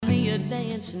a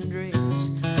dancing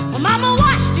dress. Well, Mama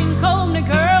washed and combed and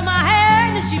curled my hair,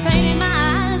 and then she painted my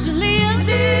eyes and lips.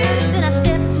 Then I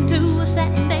stepped into a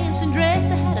satin dancing dress.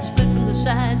 I had a split from the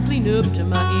side, clean up to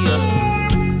my hip.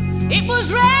 It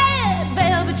was red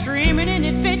velvet trimming and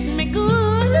it fit me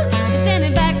good. And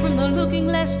standing back from the looking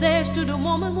glass, there stood a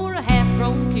woman where a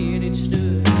half-grown kid had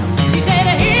stood. She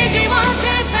said, here's your one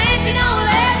chance, fancy, don't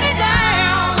let me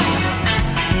down.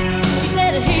 She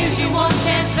said, here's your one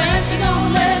chance, fancy,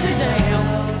 don't let me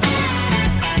down.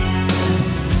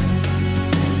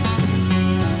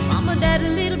 Mama dabbed a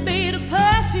little bit of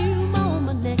perfume on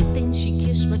my neck, then she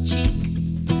kissed my cheek.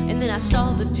 And then I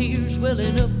saw the tears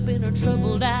welling up in her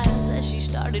troubled eyes as she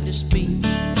started to speak.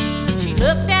 She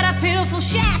looked at a pitiful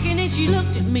shack and then she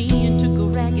looked at me and took a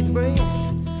ragged breath.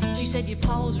 She said, your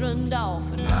paws runned off.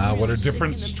 What a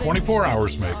difference 24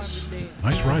 hours makes.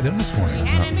 Nice ride in this morning.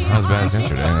 Not as bad as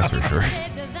yesterday, that's for sure.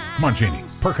 Come on, Jeannie.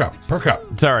 Perk up. Perk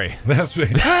up. Sorry. That's me.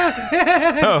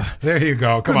 There you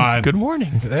go. Come on. Good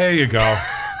morning. There you go.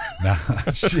 Now,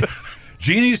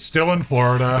 Jeannie's still in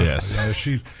Florida. Yes.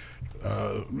 She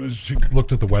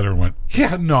looked at the weather and went,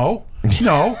 yeah, no.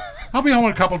 I'll be home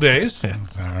in a couple days. Yeah.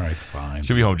 All right, fine.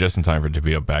 She'll be home just in time for it to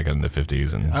be up back in the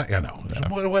 50s. And Yeah, no. Yeah.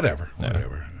 Whatever.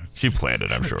 she planned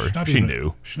it, I'm sure. She even,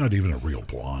 knew. She's not even a real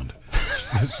blonde.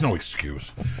 It's no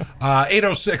excuse.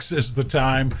 8:06 is the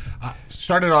time.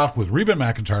 Started off with Reba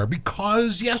McEntire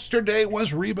because yesterday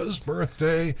was Reba's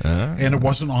birthday. And it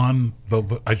wasn't on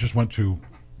I just went to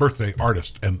birthday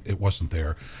artist and it wasn't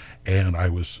there. And I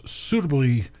was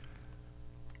suitably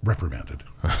reprimanded.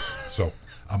 So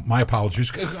my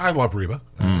apologies. I love Reba.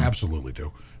 I absolutely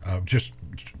do. Just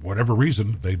whatever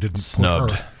reason they didn't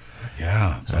snubbed. put her.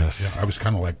 Yeah, so, I was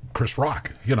kind of like Chris Rock,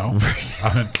 I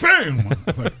went, bang!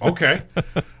 Like, okay.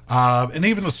 And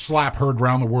even the slap heard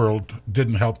around the world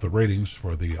didn't help the ratings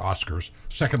for the Oscars.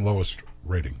 Second lowest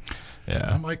rating.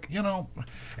 Yeah. I'm like,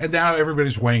 and now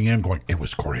everybody's weighing in going, it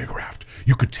was choreographed.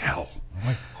 You could tell. I'm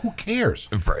like, who cares?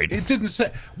 Right. It didn't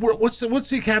say, what's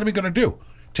the Academy going to do?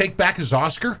 Take back his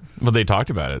Oscar? Well, they talked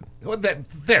about it. Well,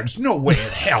 there's no way in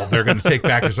hell they're going to take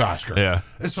back his Oscar. Yeah.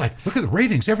 It's like, look at the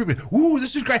ratings. Everybody, ooh,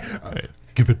 this is great. Right.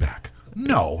 Give it back.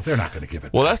 No, they're not going to give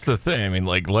it Well, back. that's the thing. I mean,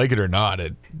 like it or not,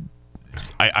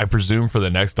 I presume for the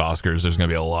next Oscars, there's going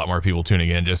to be a lot more people tuning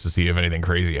in just to see if anything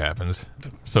crazy happens.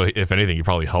 So, if anything, you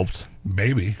probably helped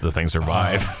Maybe the thing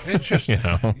survive. It's just,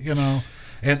 and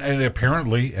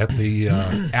apparently at the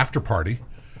after party,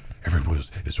 everyone was,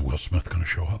 is Will Smith going to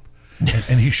show up?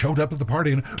 And he showed up at the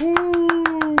party and,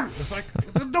 ooh, it's like,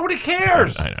 nobody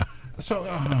cares. I know. So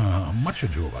much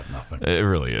ado about nothing. It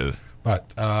really is. But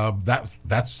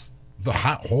that's the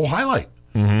whole highlight.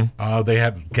 Mm-hmm. They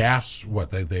had gaffes.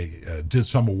 They did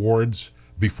some awards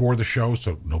before the show,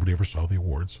 so nobody ever saw the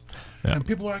awards. Yeah. And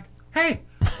people are like, hey,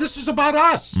 this is about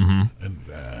us. Mm-hmm. And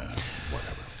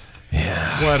whatever.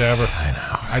 Yeah. Whatever. I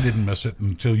know. I didn't miss it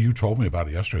until you told me about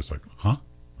it yesterday. It's like, huh?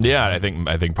 Yeah, I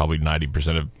think probably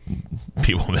 90% of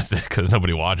people missed it because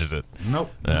nobody watches it.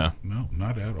 Nope. Yeah. No,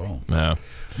 not at all. Yeah.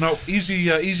 No, easy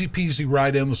peasy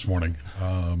ride in this morning.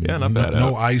 Not bad.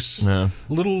 No ice. Yeah.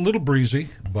 Little breezy,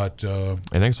 but I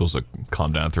think it's supposed to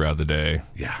calm down throughout the day.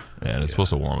 yeah. And it's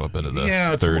supposed to warm up into the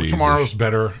 30s. Tomorrow's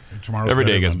better. Every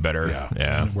day gets better.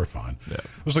 Yeah. And we're fine. Yeah.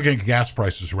 I was looking at gas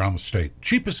prices around the state.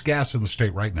 Cheapest gas in the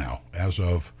state right now, as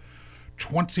of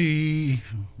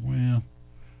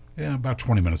about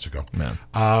 20 minutes ago. Man.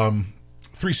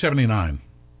 $3.79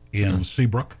 in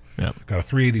Seabrook. Yep. Got a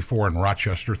 $3.84 in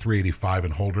Rochester, $3.85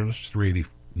 in Holderness,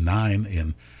 $3.89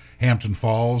 in Hampton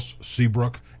Falls,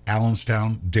 Seabrook,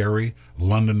 Allenstown, Derry,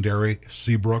 Londonderry,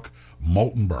 Seabrook,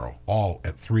 Moultonborough, all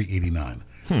at $3.89.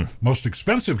 Most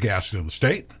expensive gas in the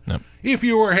state. Yep. If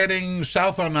you were heading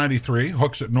south on 93,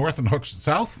 hooks at north and hooks at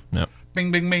south, Yep.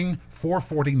 bing, bing, bing,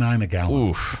 $4.49 a gallon.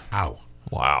 Oof. Ow.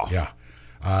 Wow. Yeah.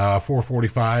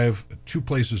 $4.45, two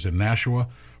places in Nashua,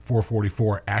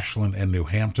 $4.44 Ashland and New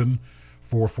Hampton,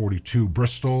 $4.42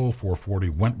 Bristol,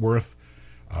 $4.40 Wentworth,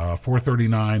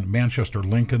 $4.39 Manchester,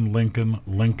 Lincoln,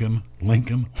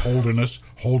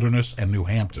 Holderness, and New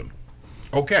Hampton.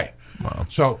 Okay. Wow.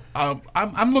 So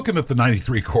I'm looking at the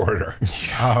 93 corridor.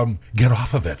 Get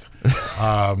off of it,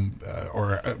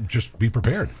 or just be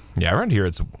prepared. Yeah, around here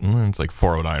it's like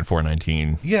 409,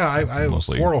 419. Yeah, I have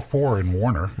mostly 404 in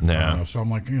Warner. Yeah. So I'm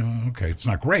like, okay, it's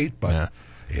not great, but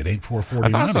it ain't 449.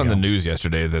 I thought it was on the news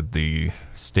yesterday that the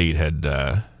state had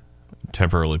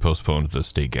temporarily postponed the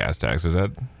state gas tax. Is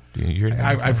that? Do you hear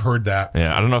that? I've heard that.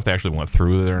 Yeah, I don't know if they actually went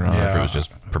through with it or not, or if it Yeah. was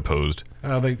just proposed.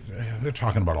 They're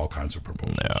talking about all kinds of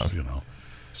proposals. Yeah.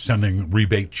 Sending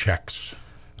rebate checks.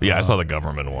 Yeah, I saw the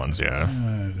government ones, yeah.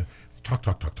 Talk.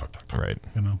 Right.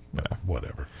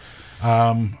 Whatever.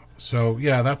 So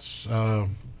yeah, that's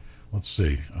let's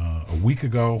see. A week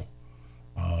ago,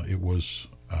 it was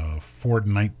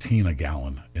 $4.19 a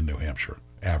gallon in New Hampshire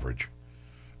average.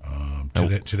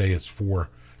 Today it's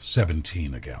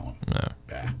 $4.17 a gallon.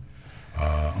 Yeah.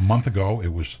 A month ago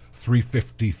it was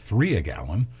 $3.53 a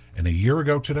gallon, and a year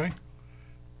ago today,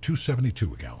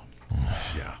 $2.72 a gallon.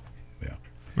 Yeah.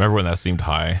 Remember when that seemed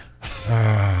high?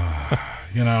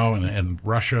 And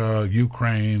Russia,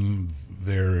 Ukraine,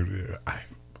 I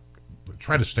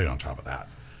try to stay on top of that.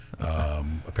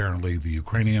 Apparently, the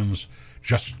Ukrainians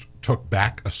just took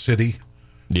back a city,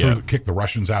 kicked the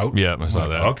Russians out. Yeah, I saw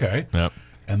that. Okay. Yep.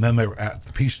 And then they were at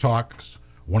the peace talks.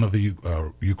 One of the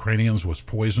Ukrainians was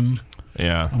poisoned.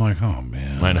 Yeah. I'm like, oh,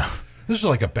 man. I know. This is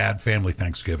like a bad family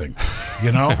Thanksgiving,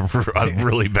 you know? A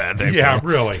really bad Thanksgiving. Yeah,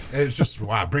 really. It's just,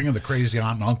 wow, bringing the crazy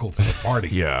aunt and uncle to the party.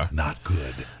 Yeah. Not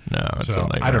good. No, it's a So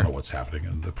nightmare. I don't know what's happening.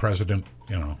 And the president,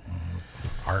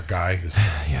 our guy is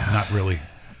not really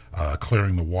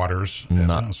clearing the waters.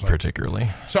 Not particularly.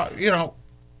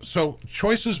 So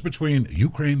choices between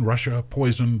Ukraine, Russia,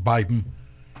 poison, Biden.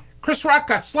 Chris Rock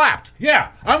got slapped.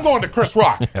 Yeah, I'm going to Chris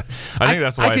Rock. I think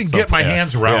that's why I can get my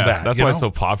hands around that. That's why it's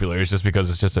so popular. It's just because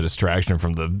it's just a distraction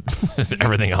from the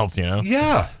everything else,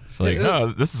 Yeah. It's like,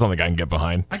 this is something I can get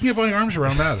behind. I can get my arms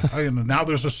around that. Now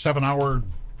there's a 7-hour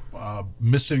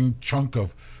missing chunk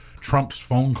of Trump's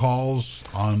phone calls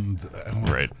on.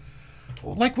 Right.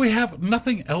 Like we have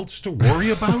nothing else to worry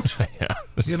about. Yeah.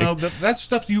 That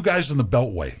stuff you guys in the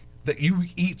Beltway, that you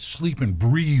eat, sleep, and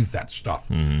breathe that stuff.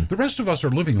 Mm-hmm. The rest of us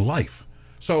are living life.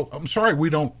 So I'm sorry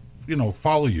we don't,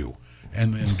 follow you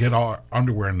and get our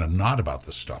underwear in a knot about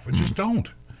this stuff. We just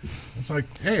don't. It's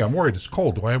like, hey, I'm worried. It's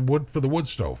cold. Do I have wood for the wood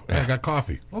stove? I got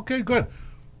coffee. Okay, good.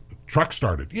 Truck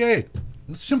started. Yay.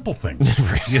 Simple things,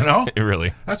 It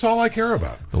really. That's all I care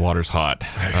about. The water's hot.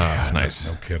 Nice.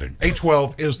 No kidding.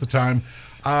 8:12 is the time.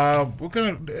 We're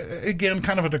going to, again,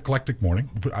 kind of an eclectic morning.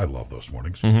 I love those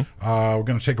mornings. We're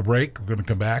going to take a break. We're going to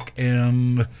come back,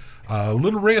 and a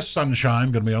little ray of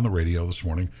sunshine going to be on the radio this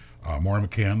morning. Maura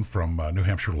McCann from New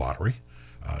Hampshire Lottery.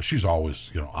 She's always,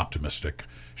 optimistic.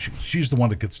 She's the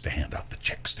one that gets to hand out the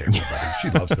checks to everybody. She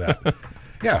loves that.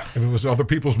 Yeah, if it was other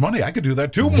people's money, I could do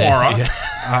that too, Maura.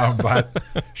 But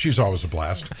she's always a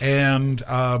blast. And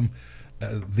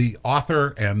the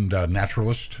author and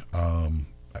naturalist,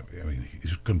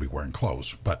 he's going to be wearing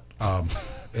clothes, but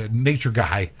nature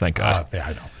guy. Thank God.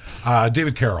 I know.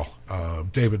 David Carroll.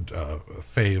 David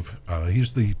Fave.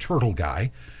 He's the turtle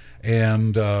guy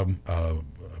and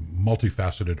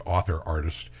multifaceted author,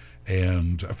 artist.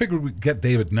 And I figured we'd get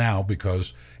David now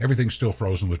because everything's still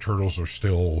frozen. The turtles are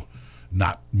still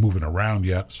not moving around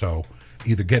yet. So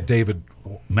either get David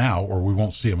now or we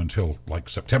won't see him until like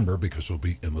September because he'll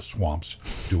be in the swamps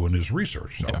doing his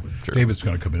research. So sure. David's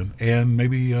going to come in, and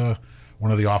maybe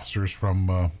one of the officers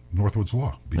from Northwoods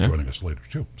Law be joining us later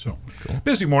too. So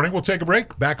busy morning. We'll take a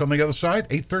break. Back on the other side,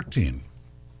 8:13.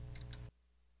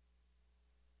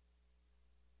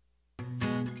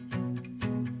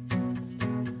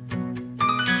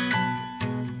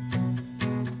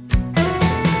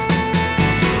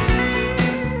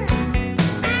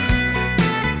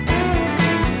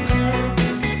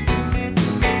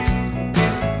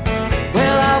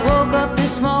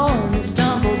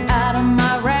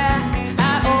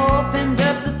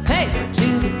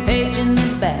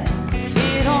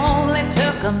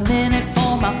 A minute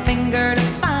for my finger to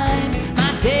find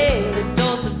my daily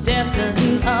dose of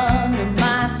destiny under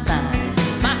my sign.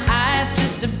 My eyes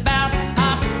just about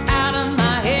popped out of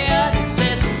my head and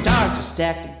said the stars are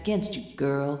stacked against you,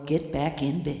 girl. Get back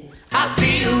in bed. I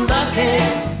feel lucky.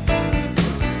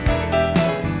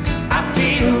 I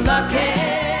feel lucky.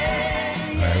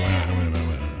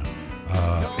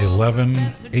 11,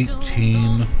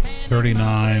 18,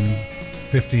 39,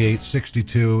 58,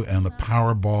 62, and the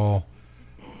Powerball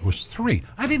was 3.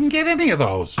 I didn't get any of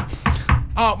those.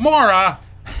 Maura,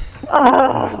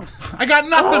 I got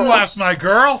nothing last night,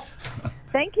 girl.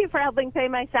 Thank you for helping pay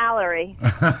my salary.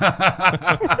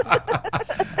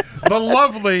 The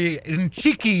lovely and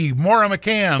cheeky Maura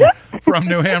McCann from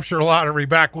New Hampshire Lottery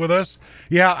back with us.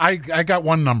 Yeah, I got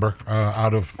one number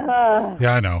out of...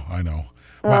 yeah, I know.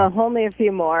 Wow. Only a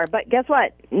few more. But guess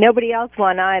what? Nobody else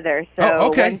won either.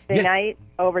 So Wednesday night,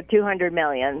 over $200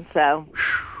 million. So...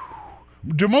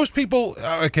 Do most people,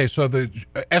 so the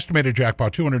estimated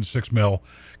jackpot, 206 mil,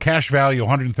 cash value,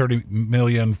 130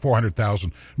 million,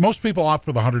 400,000. Most people opt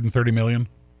for the 130 million?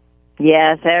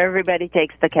 Yes, everybody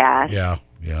takes the cash. Yeah.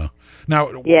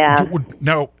 Now,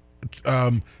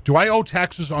 do I owe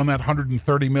taxes on that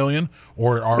 130 million,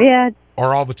 or are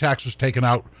all the taxes taken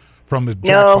out from the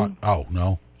jackpot? Oh,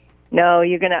 no. No,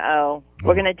 you're going to owe.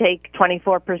 We're going to take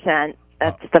 24%.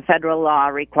 That's the federal law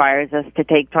requires us to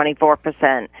take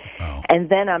 24%. Oh. And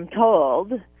then I'm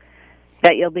told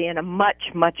that you'll be in a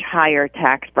much, much higher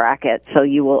tax bracket, so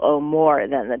you will owe more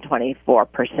than the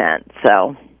 24%.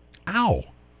 So. Ow.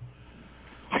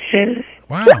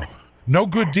 Wow. No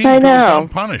good deed goes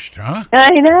unpunished, huh?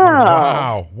 I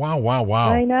know. Wow.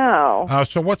 I know.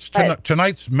 So what's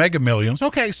tonight's Mega Millions?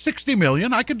 Okay, 60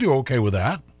 million. I could do okay with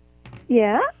that.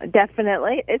 Yeah,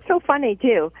 definitely. It's so funny,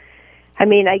 too. I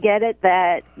mean, I get it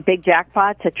that big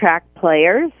jackpots attract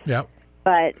players. Yep.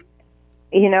 But,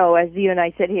 you know, as you and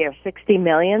I sit here, 60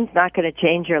 million's not going to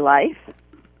change your life.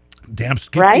 Damn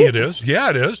skippy right? It is.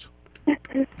 Yeah, it is.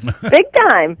 Big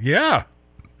time. Yeah.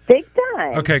 Big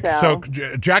time. Okay, so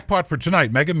jackpot for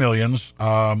tonight, Mega Millions,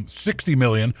 60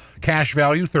 million, cash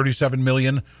value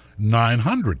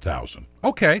 37,900,000.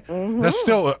 Okay, that's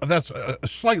still that's a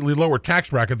slightly lower tax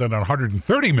bracket than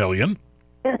 130 million.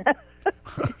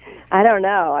 I don't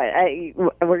know.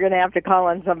 We're going to have to call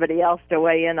on somebody else to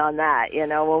weigh in on that. You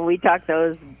know, when we talk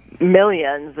those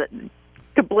millions,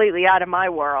 completely out of my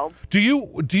world. Do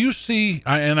you see?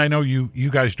 And I know you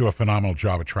guys do a phenomenal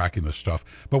job of tracking this stuff.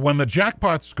 But when the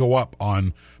jackpots go up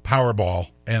on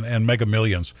Powerball and Mega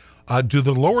Millions, do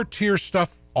the lower tier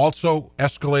stuff also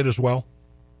escalate as well?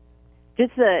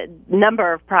 Just the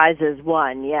number of prizes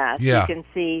won. Yes, yeah. You can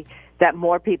see that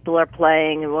more people are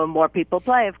playing, and when more people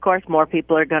play, of course, more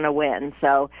people are going to win.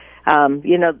 So,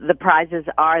 you know, the prizes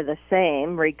are the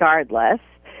same regardless,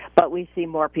 but we see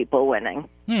more people winning.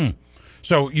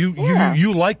 So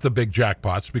you like the big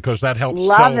jackpots because that helps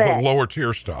sell the lower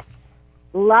tier stuff.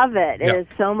 Love it. It is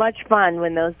so much fun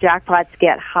when those jackpots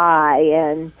get high,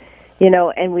 and you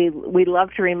know, and we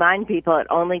love to remind people it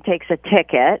only takes a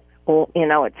ticket. Well, you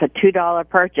know, it's a $2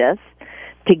 purchase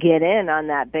to get in on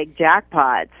that big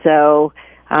jackpot. So,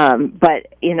 but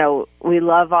you know, we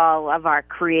love all of our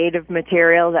creative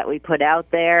material that we put out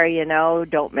there. You know,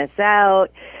 don't miss out.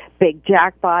 Big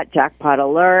jackpot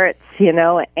alerts. You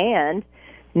know, and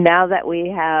now that we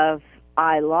have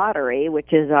iLottery,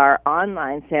 which is our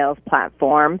online sales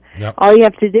platform, all you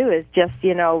have to do is just,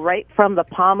 you know, right from the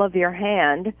palm of your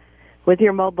hand with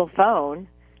your mobile phone,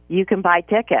 you can buy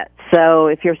tickets. So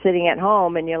if you're sitting at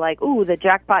home and you're like, ooh, the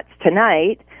jackpot's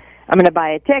tonight, I'm going to buy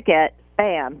a ticket,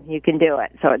 bam, you can do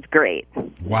it. So it's great.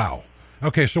 Wow.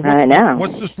 Okay, so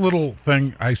what's this little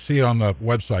thing I see on the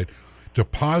website?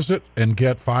 Deposit and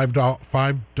get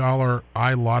 $5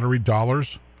 iLottery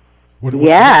dollars? What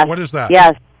is that?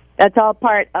 Yes, that's all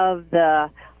part of the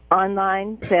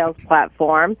online sales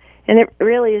platform, and it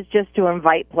really is just to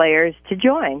invite players to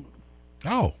join.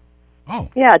 Oh.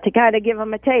 Yeah, to kind of give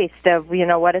them a taste of, you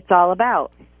know, what it's all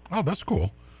about. Oh, that's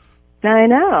cool. I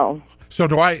know. So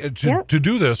to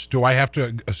do this, do I have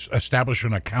to establish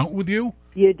an account with you?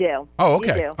 You do. Oh,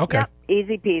 okay. You do. Okay. Yep.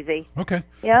 Easy peasy. Okay.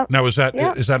 Yep. Now is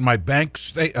that my bank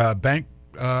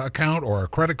account or a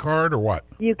credit card or what?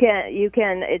 You can.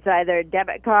 It's either a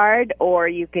debit card or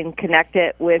you can connect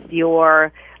it with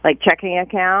your checking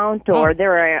account, or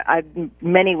there are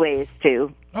many ways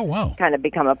to. Oh, wow. Kind of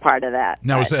become a part of that.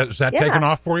 Now, is that taken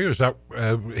off for you? Is that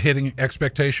hitting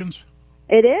expectations?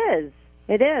 It is.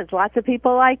 It is. Lots of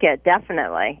people like it,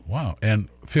 definitely. Wow. And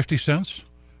 50 cents?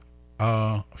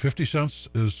 50 cents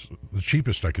is the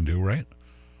cheapest I can do, right?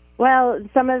 Well,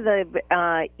 some of the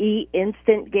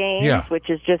instant games, which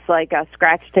is just like a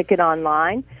scratch ticket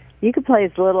online, you could play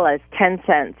as little as 10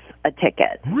 cents a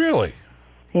ticket. Really?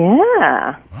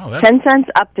 Yeah. Wow, 10 cents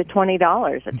up to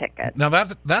 $20 a ticket. Now,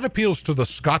 that appeals to the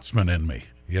Scotsman in me,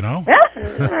 you know?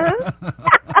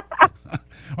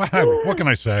 What can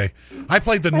I say? I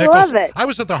played the nickel. Love it. I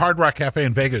was at the Hard Rock Cafe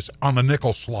in Vegas on the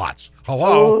nickel slots.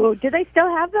 Hello? Oh, do they still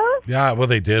have those? Yeah, well,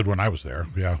 they did when I was there.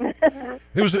 Yeah.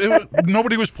 It was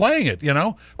nobody was playing it, you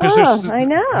know? I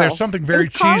know. There's something very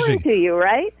it's cheesy. Calling to you,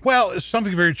 right? Well, it's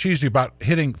something very cheesy about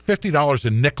hitting $50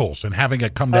 in nickels and having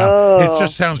it come down. It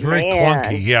just sounds very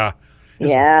clunky. Yeah.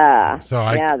 Yeah. So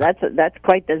that's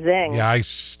quite the zing. Yeah, I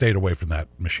stayed away from that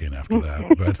machine after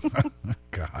that. But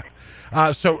God.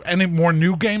 So, any more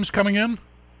new games coming in?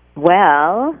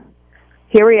 Well,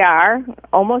 here we are,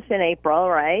 almost in April,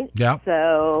 right? Yeah.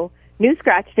 So, new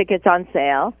scratch tickets on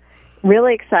sale.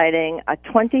 Really exciting. A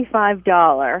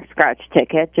 $25 scratch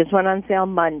ticket just went on sale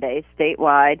Monday,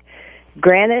 statewide.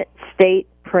 Granite State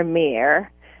Premier.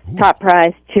 Ooh. Top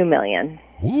prize, $2 million.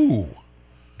 Ooh.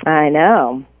 I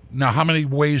know. Now, how many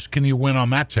ways can you win on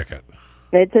that ticket?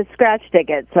 It's a scratch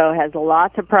ticket, so it has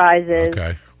lots of prizes.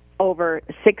 Okay. Over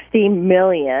 $60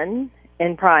 million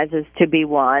in prizes to be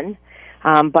won,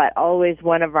 but always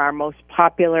one of our most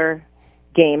popular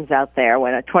games out there.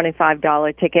 When a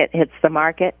 $25 ticket hits the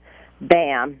market,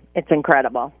 bam, it's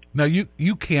incredible. Now,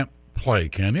 you can't play,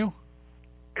 can you?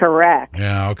 Correct.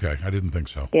 Yeah, okay. I didn't think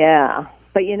so. Yeah.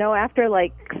 But, after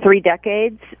like 3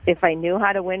 decades, if I knew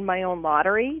how to win my own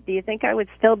lottery, do you think I would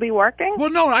still be working? Well,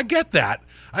 no, I get that.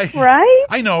 Right?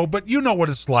 I know, but you know what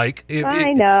it's like.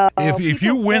 I know. If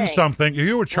you win something, if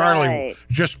you or Charlie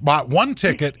just bought one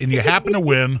ticket and you happen to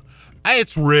win,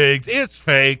 it's rigged, it's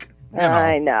fake.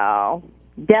 I know.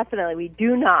 Definitely. We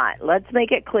do not. Let's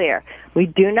make it clear. We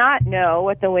do not know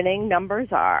what the winning numbers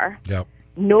are. Yep.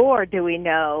 Nor do we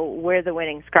know where the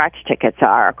winning scratch tickets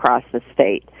are across the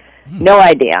state. No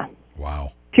idea.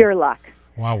 Wow. Pure luck.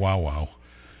 Wow.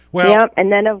 Well, yep.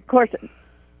 And then, of course,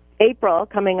 April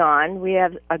coming on, we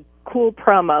have a cool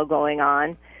promo going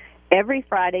on every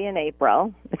Friday in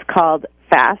April. It's called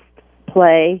Fast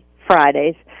Play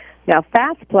Fridays. Now,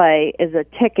 Fast Play is a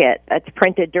ticket that's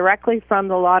printed directly from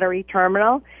the lottery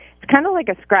terminal. It's kind of like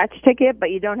a scratch ticket,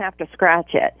 but you don't have to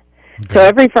scratch it. Okay. So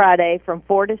every Friday from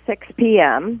 4 to 6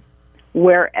 p.m.,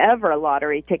 wherever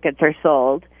lottery tickets are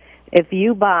sold, if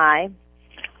you buy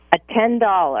a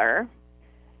 $10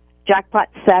 Jackpot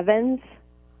 7s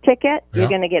ticket, you're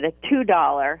going to get a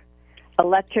 $2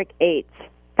 Electric 8s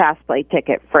Fast Play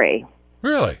ticket free.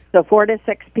 Really? So 4 to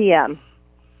 6 p.m.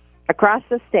 across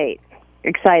the state.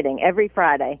 Exciting. Every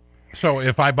Friday. So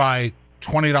if I buy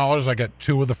 $20, I get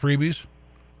 2 of the freebies?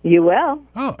 You will.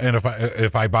 Oh, and if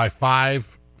I buy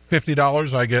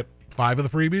 $50, I get 5 of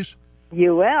the freebies?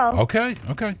 You will. Okay.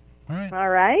 All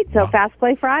right. So Fast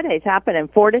Play Fridays happening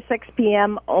 4 to 6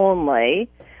 p.m. only,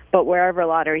 but wherever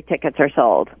lottery tickets are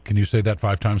sold. Can you say that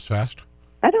 5 times fast?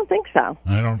 I don't think so.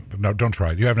 Don't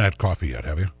try it. You haven't had coffee yet,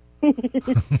 have you?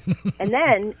 And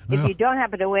then, if you don't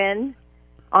happen to win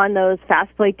on those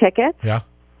Fast Play tickets,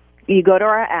 you go to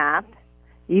our app,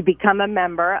 you become a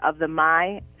member of the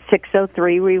My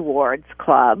 603 Rewards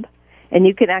Club, and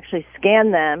you can actually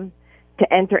scan them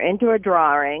to enter into a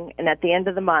drawing, and at the end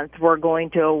of the month, we're going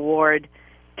to award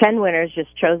 10 winners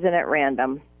just chosen at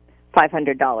random,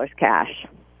 $500 cash.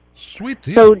 Sweet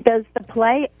deal. So does the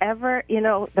play ever,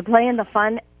 the play and the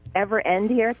fun ever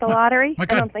end here at the lottery? I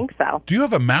don't think so. Do you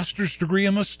have a master's degree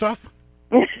in this stuff?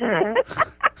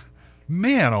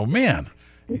 Man, oh man.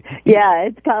 Yeah,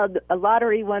 it's called a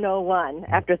Lottery 101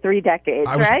 after 3 decades,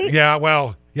 right? Yeah,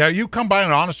 well, you come by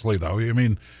it honestly, though. I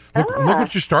mean, look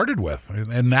what you started with,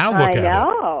 and now look at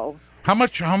it. How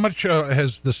much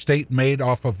has the state made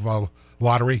off of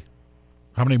lottery?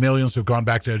 How many millions have gone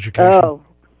back to education? Oh,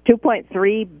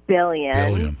 $2.3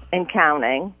 billion and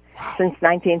counting since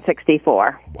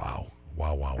 1964. Wow.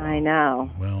 I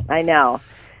know. Well, I know.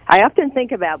 I often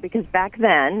think about, because back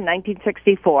then,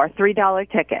 1964,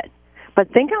 $3 ticket. But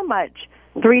think how much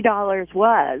 $3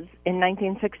 was in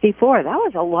 1964. That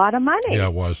was a lot of money. Yeah,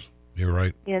 it was. You're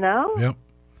right. Yep.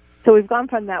 So we've gone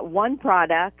from that one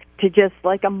product to just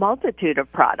like a multitude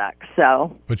of products.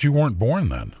 So. But you weren't born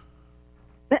then.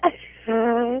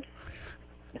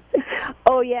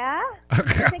 Oh, yeah?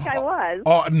 I think I was.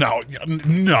 Oh, no.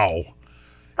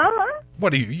 Uh-huh.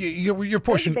 What are you? You're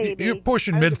pushing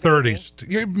mid-30s.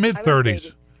 You're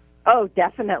mid-30s. Oh,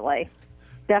 definitely.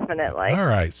 All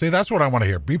right. See, that's what I want to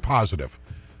hear. Be positive.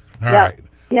 All right.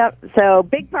 Yep. So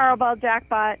big Powerball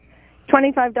jackpot,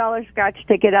 $25 scratch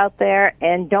ticket out there,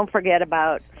 and don't forget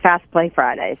about Fast Play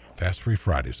Fridays. Fast Free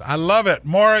Fridays. I love it.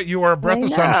 Maura, you are a breath of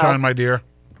sunshine, my dear.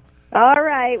 All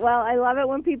right. Well, I love it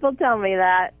when people tell me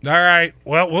that. All right.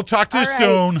 Well, we'll talk to you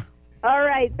soon. All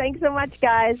right. Thanks so much,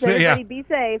 guys. See ya. Everybody be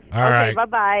safe. All right.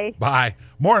 Bye-bye. Bye.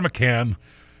 Maura McCann,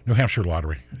 New Hampshire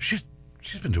Lottery. She's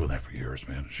been doing that for years,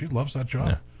 man. She loves that job.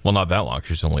 Yeah. Well, not that long.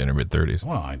 She's only in her mid-30s.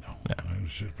 Well, I know.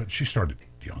 Yeah. But she started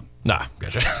young. Nah,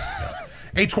 gotcha.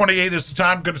 8:28 is the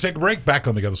time. Going to take a break. Back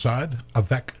on the other side.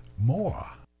 Avec more.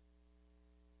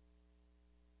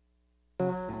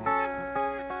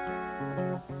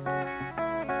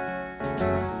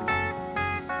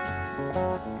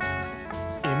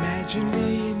 Imagine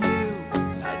me and you,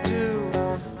 I do.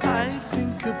 I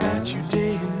think about you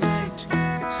day and night.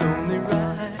 It's only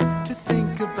right to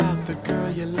think about the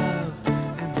girl you love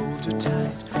and hold her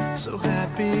tight. So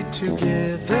happy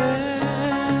together.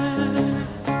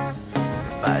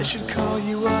 If I should call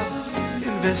you up,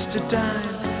 invest a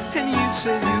dime, and you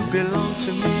say you belong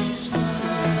to me, ease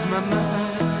my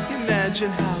mind.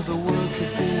 Imagine how the world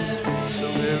could be so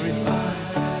very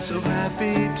fine, so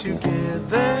happy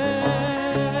together.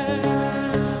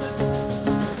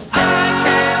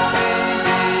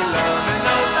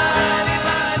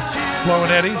 Flo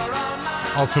and Eddie,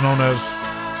 also known as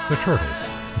the Turtles.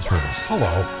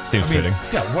 Hello. Seems fitting.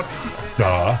 Yeah, what?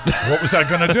 Duh. What was I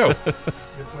going to do?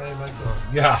 You're playing my song.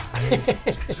 Yeah.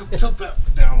 Tilt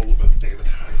that down a little bit, David.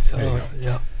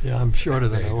 Yeah, I'm shorter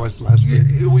than I was last week.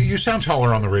 You sound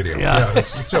taller on the radio. Yeah.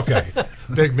 It's okay.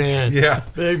 Big man. Yeah.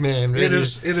 Big man. It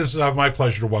is my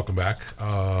pleasure to welcome back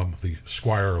the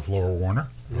Squire of Lower Warner,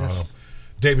 Yes.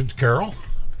 David Carroll,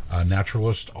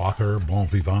 naturalist, author, bon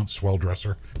vivant, swell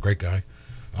dresser, great guy.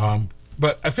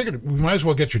 But I figured we might as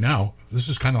well get you now. This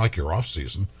is kind of like your off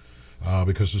season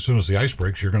because as soon as the ice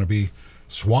breaks, you're going to be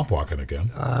swamp walking again.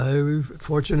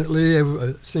 Fortunately,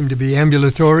 I seem to be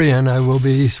ambulatory, and I will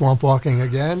be swamp walking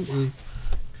again.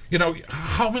 You know,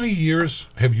 how many years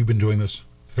have you been doing this?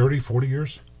 30, 40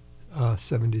 years?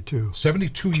 72.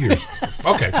 72 years.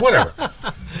 Okay, whatever.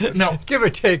 Now, Give or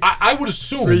take I would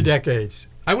assume 3 decades.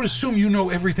 I would assume you know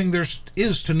everything there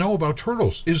is to know about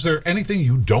turtles. Is there anything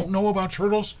you don't know about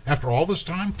turtles after all this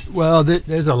time? Well,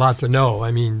 there's a lot to know.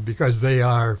 I mean, because they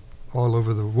are all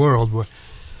over the world.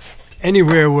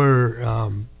 Anywhere where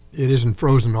it isn't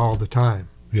frozen all the time,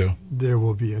 Yeah. there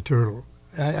will be a turtle.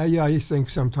 I think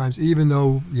sometimes, even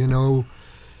though,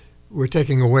 we're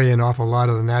taking away an awful lot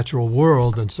of the natural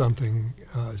world and something,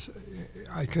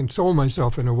 I console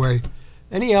myself in a way.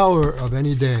 Any hour of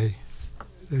any day,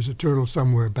 there's a turtle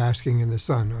somewhere basking in the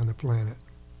sun on the planet.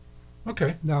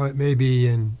 Okay. Now, it may be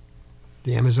in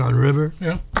the Amazon River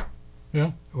Yeah.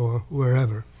 Yeah. or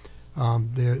wherever.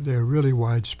 They're really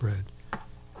widespread.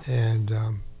 And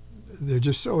they're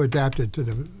just so adapted to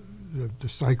the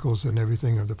cycles and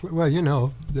everything of the planet.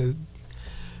 Well,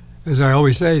 as I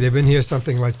always say, they've been here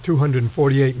something like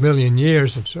 248 million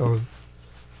years, and so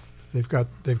they've got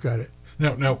it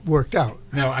Now, worked out.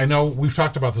 Now, I know we've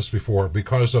talked about this before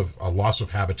because of a loss of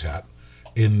habitat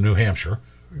in New Hampshire.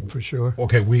 For sure.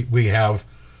 Okay, we have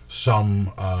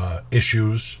some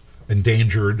issues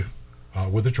endangered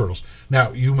with the turtles.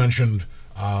 Now, you mentioned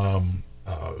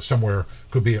somewhere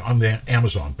could be on the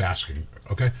Amazon basking,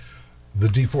 okay? The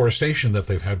deforestation that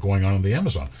they've had going on in the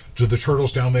Amazon. Do the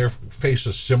turtles down there face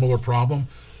a similar problem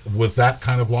with that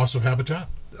kind of loss of habitat?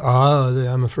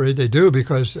 I'm afraid they do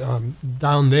because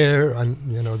down there,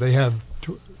 they have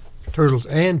turtles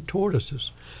and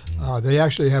tortoises. They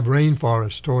actually have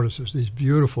rainforest tortoises, these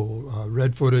beautiful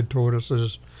red-footed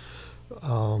tortoises.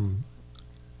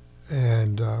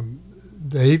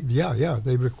 They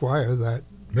require that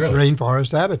Really?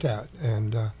 rainforest habitat.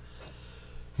 And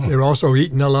they're also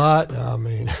eaten a lot. I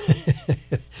mean,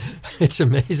 it's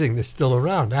amazing they're still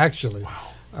around, actually.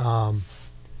 Wow.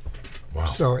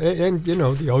 So, and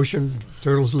the ocean,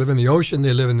 turtles live in the ocean,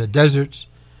 they live in the deserts,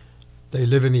 they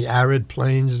live in the arid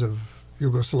plains of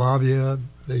Yugoslavia,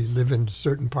 they live in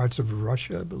certain parts of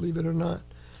Russia, believe it or not.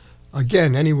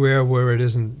 Again, anywhere where it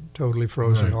isn't totally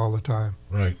frozen Right. all the time.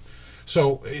 Right.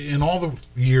 So, in all the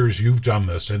years you've done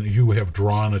this, and you have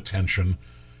drawn attention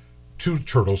to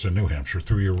turtles in New Hampshire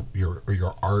through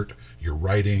your art, your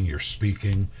writing, your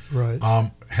speaking. Right.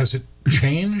 Has it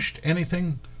changed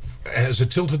anything? Has it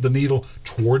tilted the needle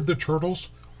toward the turtles?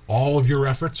 All of your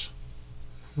efforts?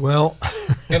 Well,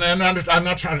 And I'm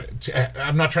not trying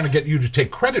to get you to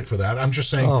take credit for that. I'm just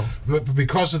saying,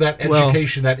 because of that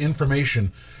education, that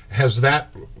information, has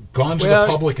that gone to the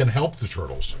public and helped the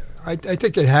turtles? I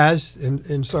think it has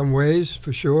in some ways,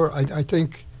 for sure. I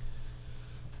think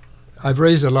I've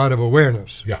raised a lot of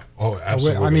awareness. Yeah. Oh,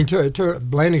 absolutely. I mean,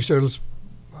 Blanding's turtles,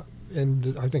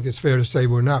 and I think it's fair to say,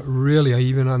 were not really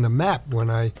even on the map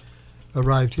when I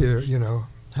arrived here,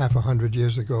 half 100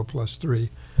 years ago plus 3.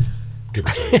 Give or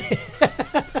take.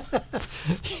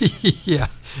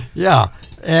 Yeah.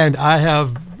 And I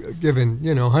have given,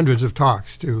 hundreds of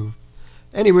talks to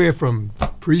anywhere from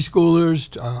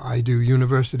preschoolers. I do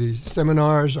university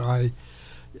seminars.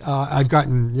 I've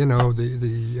gotten,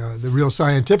 the real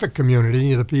scientific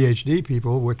community, the PhD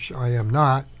people, which I am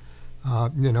not.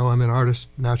 I'm an artist,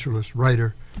 naturalist,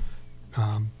 writer.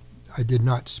 I did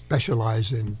not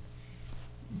specialize in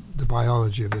the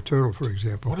biology of the turtle, for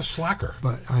example. What a slacker.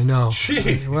 But I know.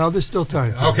 Gee. Well, there's still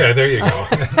time. Okay, there you go.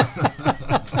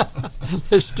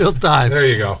 There's still time. There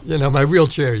you go. My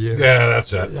wheelchair years. Yeah,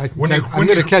 that's it. I'm going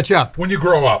to catch up. When you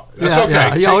grow up. That's okay.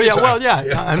 Yeah. Take your time. Well,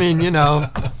 yeah. I mean,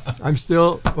 I'm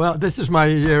still. Well, this is my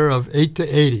year of 8 to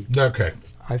 80. Okay.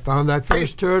 I found that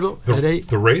first turtle at 8.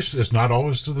 The race is not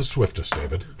always to the swiftest,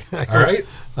 David. All right?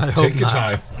 I hope Take your not.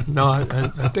 time. No,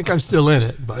 I think I'm still in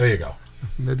it, but There you go.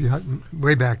 maybe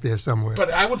way back there somewhere. But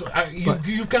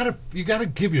you've got to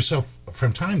give yourself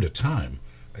from time to time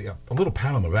a little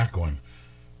pat on the back going,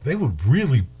 they would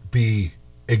really be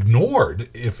ignored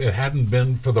if it hadn't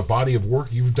been for the body of work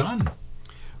you've done.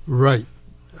 Right.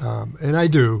 And I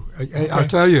do. I'll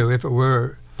tell you, if it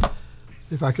were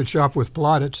if I could shop with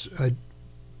plaudits, I'd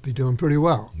be doing pretty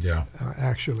well. Yeah.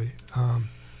 Actually.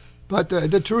 But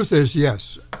the truth is,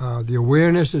 yes, the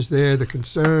awareness is there, the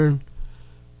concern,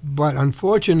 but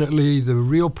unfortunately, the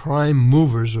real prime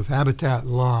movers of habitat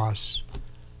loss,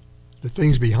 the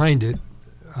things behind it,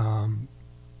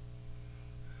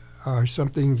 are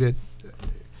something that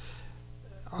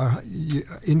are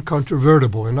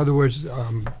incontrovertible. In other words,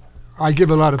 I give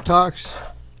a lot of talks.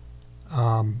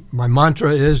 My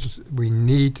mantra is we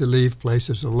need to leave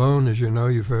places alone. As you know,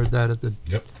 you've heard that at the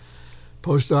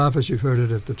post office, you've heard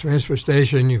it at the transfer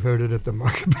station, you've heard it at the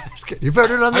market basket, you've heard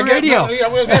it on the radio.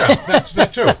 That's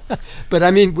that too. But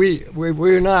I mean,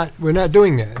 we're not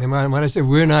doing that. And when I say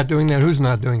we're not doing that, who's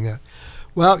not doing that?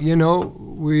 Well, you know,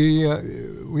 we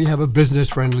have a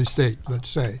business-friendly state. Let's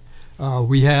say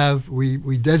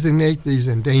we designate these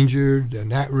endangered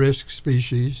and at-risk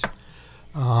species.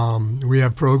 We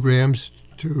have programs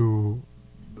to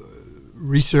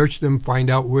research them,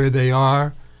 find out where they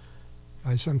are.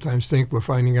 I sometimes think we're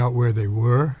finding out where they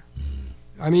were.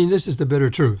 I mean, this is the bitter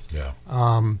truth. Yeah.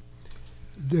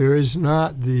 There is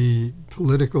not the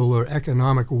political or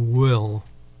economic will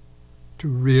to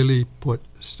really put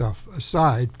stuff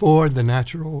aside for the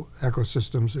natural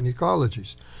ecosystems and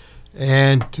ecologies.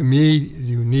 And to me,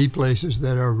 you need places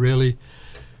that are really,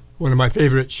 one of my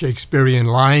favorite Shakespearean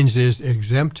lines is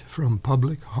exempt from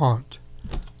public haunt.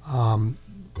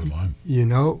 Good line. You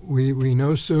know, we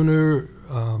no sooner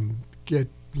get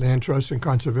land trusts and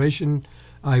conservation.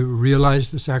 I realize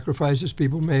the sacrifices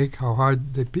people make, how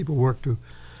hard the people work to,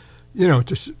 you know,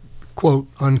 to quote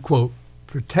unquote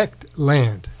protect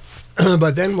land.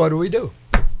 But then what do?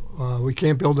 We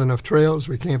can't build enough trails.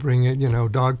 We can't bring in, you know,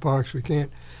 dog parks. We can't.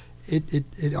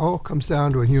 It all comes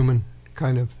down to a human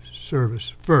kind of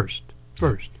service first.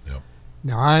 Yep.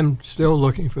 Now I'm still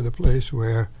looking for the place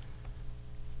where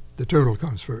the turtle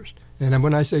comes first. And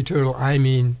when I say turtle, I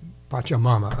mean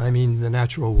Pachamama. I mean the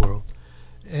natural world.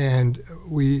 And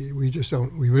we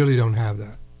really don't have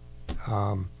that.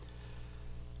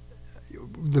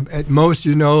 At most,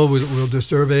 you know, we'll do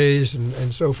surveys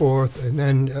and so forth, and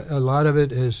then a lot of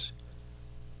it,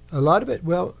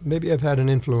 well, maybe I've had an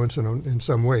influence in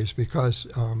some ways, because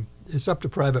it's up to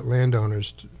private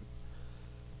landowners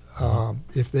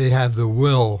if they have the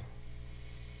will,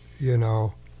 you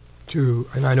know, to,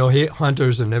 and I know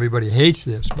hunters and everybody hates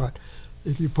this, but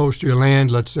if you post your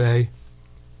land, let's say,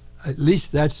 at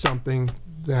least that's something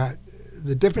that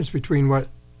the difference between what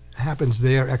happens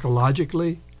there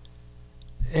ecologically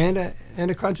and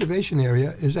a conservation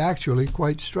area is actually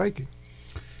quite striking.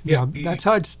 Yeah, now, that's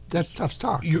hard. That's tough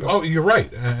talk. You're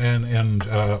right. And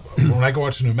when I go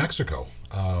out to New Mexico,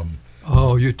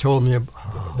 you told me.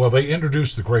 Well, they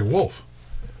introduced the gray wolf.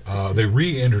 They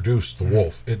reintroduced the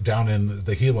wolf down in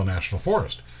the Gila National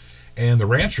Forest, and the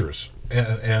ranchers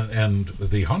and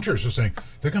the hunters are saying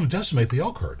they're going to decimate the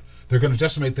elk herd. They're going to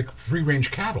decimate the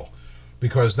free-range cattle,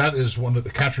 because that is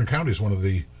Catron County is one of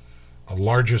the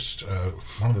largest,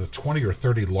 one of the 20 or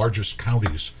 30 largest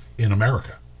counties in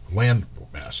America, land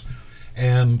mass.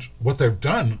 And what they've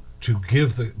done to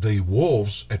give the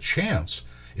wolves a chance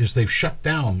is they've shut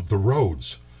down the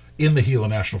roads in the Gila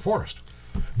National Forest.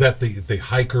 That the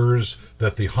hikers,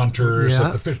 that the hunters,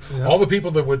 that the fish, all the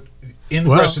people that would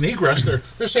ingress and egress,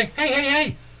 they're saying,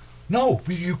 hey, no,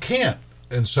 you can't.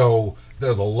 And so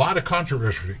there's a lot of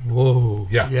controversy. Whoa.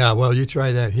 Yeah. Yeah, well, you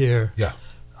try that here. Yeah.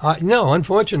 No,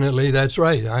 unfortunately, that's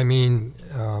right. I mean,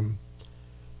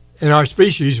 and our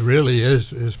species really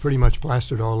is pretty much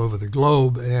plastered all over the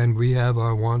globe, and we have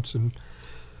our wants and,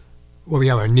 well, we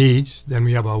have our needs, then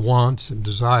we have our wants and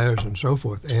desires and so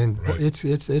forth, and it's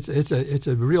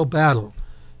a real battle.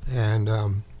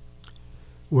 And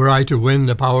were I to win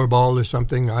the Powerball or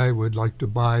something, I would like to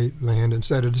buy land and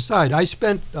set it aside. I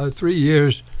spent 3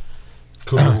 years.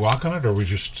 Could we walk on it, or we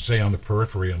just stay on the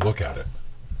periphery and look at it?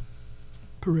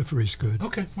 Periphery's good.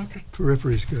 Okay.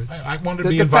 Periphery's good. I wanted to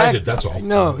be invited, that's all.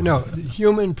 No, the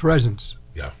human presence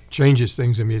changes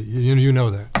things immediately. You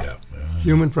know that. Yeah.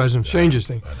 Human presence changes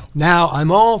things. I know. Now,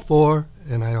 I'm all for,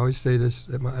 and I always say this,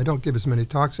 I don't give as many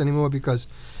talks anymore because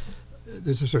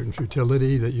there's a certain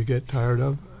futility that you get tired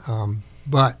of.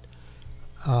 But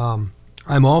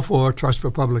I'm all for trust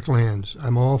for public lands.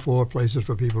 I'm all for places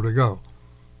for people to go.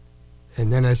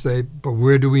 And then I say, but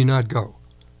where do we not go?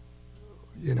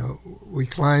 You know, we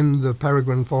climb the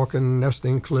peregrine falcon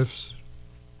nesting cliffs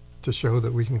to show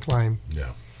that we can climb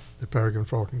the peregrine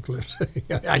falcon cliffs.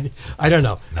 I don't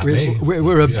know. Not me.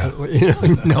 We're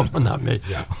no, not me.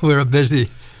 Yeah. We're a busy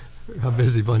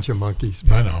bunch of monkeys.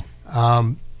 I know.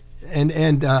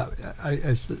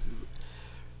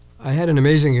 I had an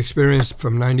amazing experience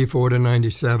from '94 to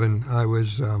 '97. I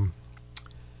was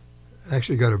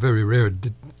actually got a very rare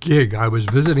gig. I was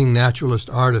visiting naturalist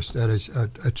artist at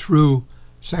a true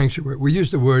sanctuary. We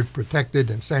use the word protected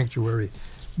and sanctuary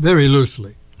very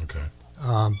loosely. Okay.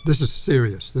 This is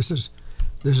serious. This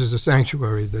is a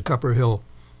sanctuary, the Tupper Hill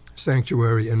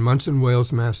Sanctuary in Munson,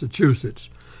 Wales, Massachusetts.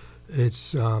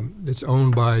 It's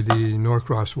owned by the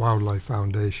Norcross Wildlife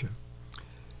Foundation.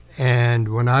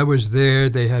 And when I was there,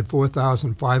 they had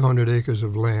 4,500 acres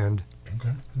of land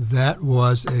Okay. that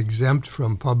was exempt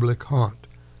from public haunt.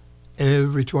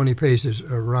 Every 20 paces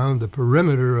around the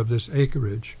perimeter of this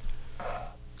acreage,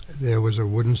 there was a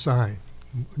wooden sign.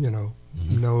 No,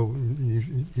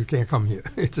 you can't come here.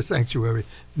 It's a sanctuary,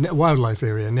 wildlife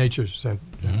area, nature center.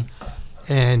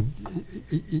 And,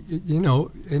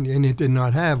 and it did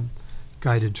not have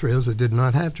guided trails. It did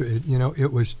not have,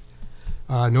 it was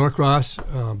Norcross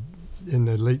in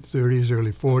the late 30s,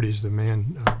 early 40s, the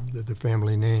man, the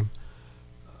family name.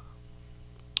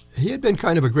 He had been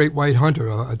kind of a great white hunter,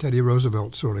 a Teddy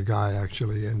Roosevelt sort of guy,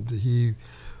 actually. And he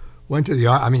went to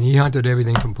he hunted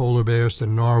everything from polar bears to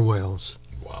narwhals.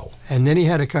 Wow. And then he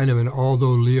had a kind of an Aldo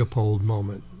Leopold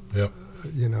moment. Yep.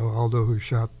 Aldo who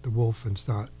shot the wolf and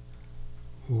thought,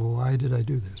 why did I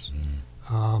do this?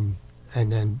 And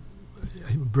then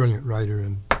brilliant writer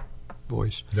and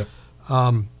voice. Yep.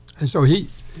 And so he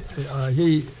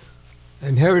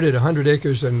inherited 100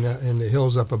 acres in the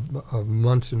hills up of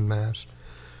Munson, Mass.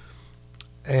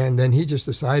 And then he just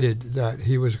decided that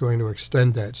he was going to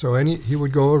extend that. So he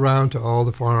would go around to all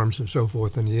the farms and so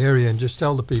forth in the area and just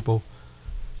tell the people,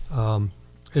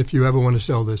 if you ever want to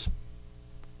sell this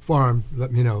farm,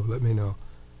 let me know.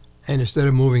 And instead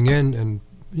of moving in and,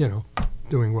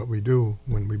 doing what we do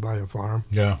when we buy a farm,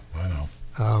 Yeah, I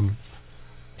know.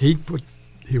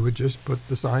 he would just put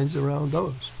the signs around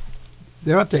those.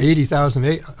 They're up to 80,000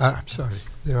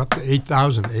 they're up to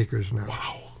 8,000 acres now.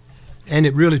 Wow. And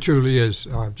it really truly is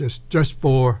just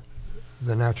for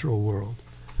the natural world.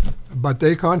 But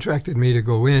they contracted me to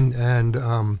go in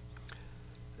and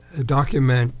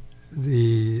document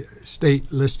the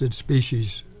state-listed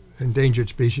species, endangered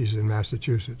species in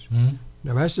Massachusetts. Mm-hmm.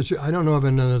 Now, Massachusetts, I don't know of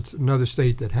another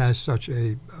state that has such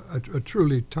a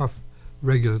truly tough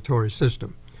regulatory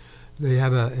system. They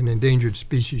have an Endangered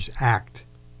Species Act.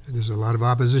 There's a lot of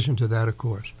opposition to that, of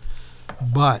course.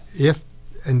 But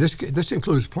this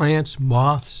includes plants,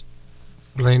 moths,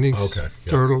 blandings,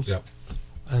 turtles,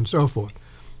 and so forth.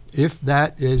 If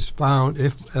that is found,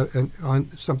 on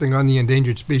something on the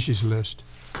endangered species list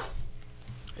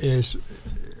is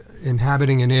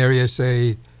inhabiting an area,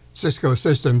 say Cisco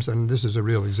Systems, and this is a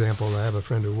real example. I have a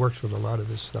friend who works with a lot of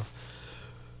this stuff.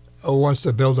 Wants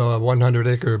to build a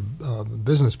 100-acre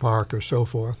business park or so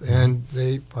forth, and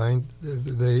they find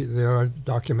there are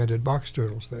documented box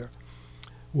turtles there.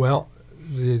 Well,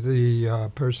 the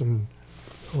person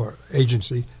or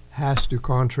agency has to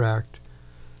contract.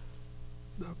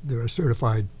 They're a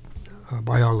certified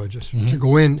biologist to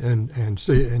go in and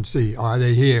see are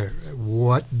they here?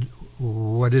 What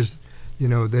is,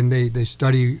 then they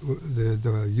study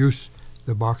the use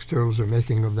the box turtles are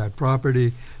making of that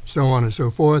property, so on and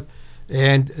so forth,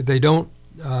 and they don't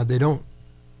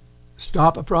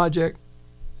stop a project,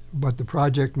 but the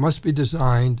project must be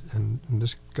designed, and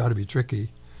this got to be tricky,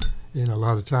 a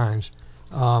lot of times,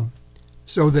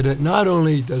 so that it not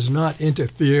only does not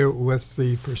interfere with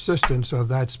the persistence of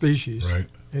that species, Right.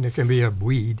 and it can be a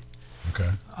weed, Okay.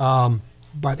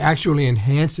 but actually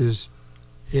enhances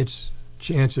its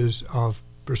chances of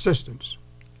persistence.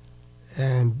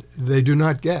 And they do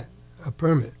not get a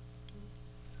permit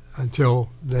until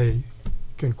they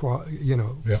can,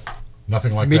 Yeah.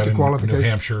 Nothing like meet that the in New qualifications.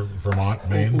 Hampshire, Vermont,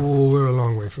 Maine? Oh, we're a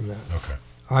long way from that. Okay.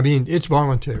 I mean, it's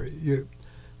voluntary.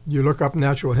 You look up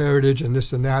natural heritage and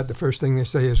this and that, the first thing they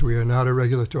say is we are not a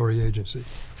regulatory agency.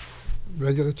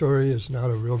 Regulatory is not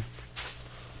a real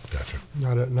Gotcha.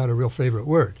 not a real favorite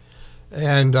word.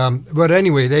 And but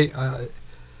anyway,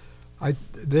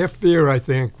 their fear, I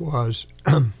think, was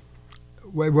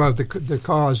the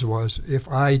cause was if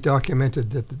I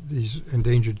documented that these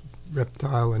endangered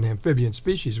reptile and amphibian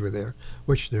species were there,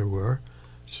 which there were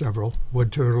several,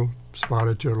 wood turtle,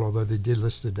 spotted turtle, although they did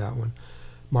listed that one,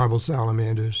 marbled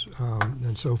salamanders,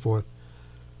 and so forth,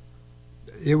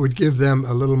 it would give them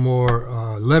a little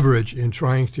more leverage in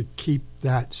trying to keep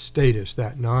that status,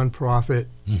 that nonprofit,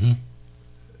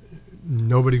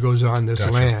 nobody goes on this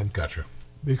land. Gotcha.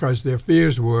 Because their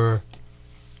fears were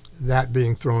that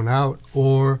being thrown out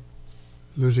or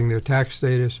losing their tax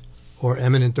status or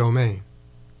eminent domain.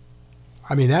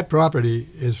 I mean, that property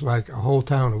is like a whole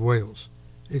town of Wales.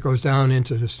 It goes down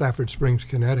into the Stafford Springs,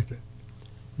 Connecticut.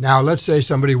 Now, let's say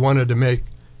somebody wanted to make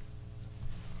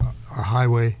a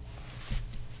highway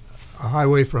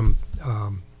from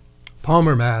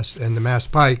Palmer, Mass, and the Mass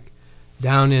Pike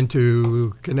down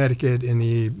into Connecticut in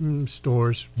the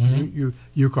stores,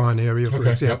 Yukon area, for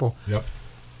example. Yep.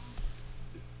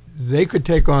 They could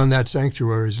take on that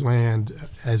sanctuary's land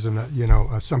as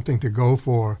something to go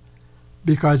for,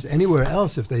 because anywhere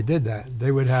else, if they did that,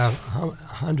 they would have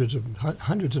hundreds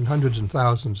and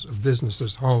thousands of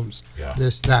businesses, homes,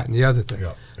 this, that, and the other thing.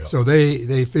 So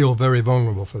they feel very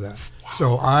vulnerable for that. Wow.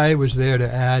 So I was there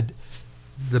to add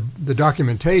the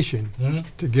documentation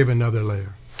to give another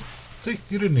layer. See,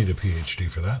 you didn't need a PhD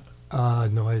for that.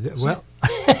 No, I did. Well,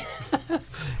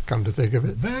 come to think of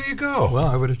it. There you go. Well,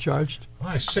 I would have charged.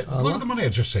 Well, look at the money I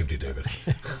just saved you, David.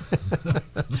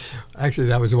 Actually,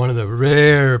 that was one of the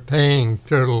rare paying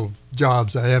turtle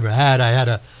jobs I ever had.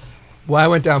 I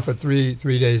went down for three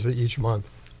days each month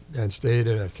and stayed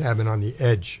at a cabin on the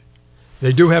edge.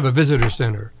 They do have a visitor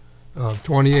center of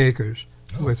 20 acres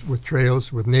with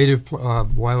trails, with native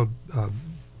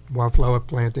wildflower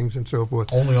plantings and so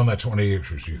forth. Only on that 20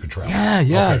 acres you can travel.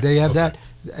 Yeah, they have that.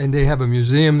 And they have a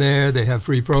museum there. They have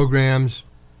free programs.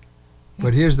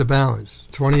 But here's the balance.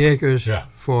 20 acres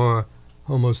for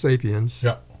Homo sapiens.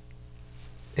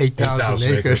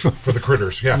 8,000 acres for the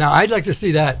critters. Yeah. Now, I'd like to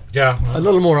see that a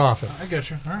little more often. I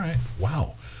get you. All right.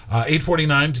 Wow.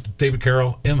 8:49, David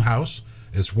Carroll in the house.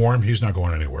 It's warm. He's not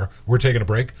going anywhere. We're taking a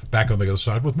break. Back on the other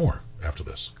side with more after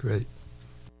this. Great.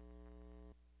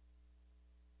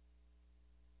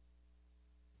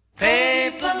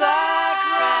 Paperback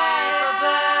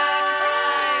writer.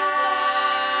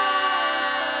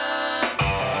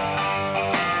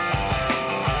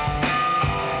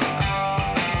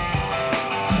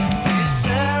 Yes,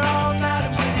 sir, oh,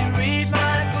 madam, will you read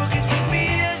my book? It took me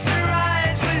years to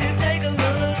write. Will you take a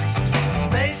look? It's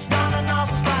based on a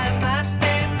novel by a man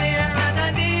named Lear, and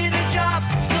I need a job,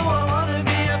 so I want to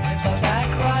be a paperback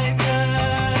writer.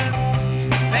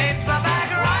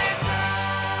 Paperback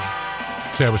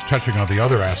writer. See, I was touching on the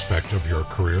other aspect of your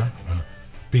career.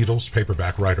 Beatles,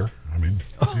 paperback writer. I mean,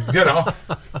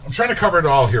 I'm trying to cover it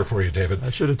all here for you, David. I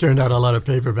should have turned out a lot of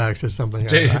paperbacks or something.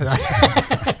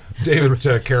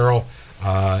 David Carroll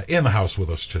in the house with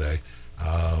us today.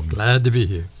 Glad to be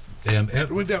here. And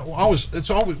we always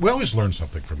learn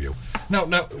something from you.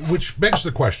 Now, which begs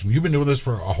the question: you've been doing this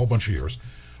for a whole bunch of years.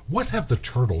 What have the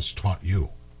turtles taught you?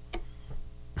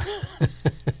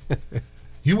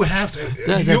 You have to.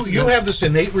 You have this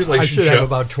innate relationship. I should have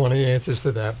about 20 answers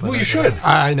to that. Well, you should.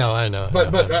 I know.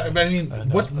 But I mean,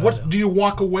 what do you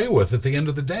walk away with at the end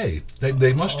of the day?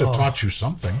 They must have taught you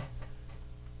something.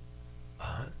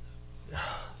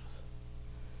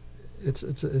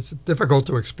 It's difficult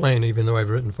to explain, even though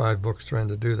I've written 5 books trying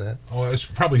to do that. Oh, it's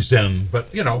probably Zen,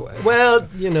 but Well,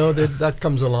 that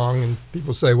comes along, and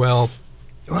people say, "Well,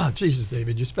 Jesus,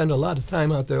 David, you spend a lot of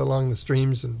time out there along the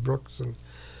streams and brooks, and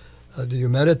do you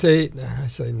meditate?" And I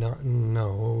say, no,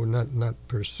 not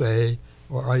per se.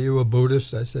 Or are you a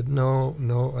Buddhist? I said, no,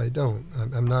 I don't.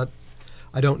 I'm not.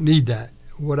 I don't need that.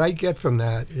 What I get from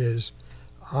that is,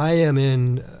 I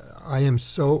am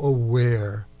so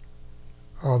aware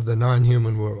of the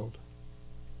non-human world,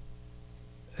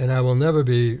 and I will never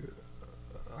be.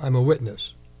 I'm a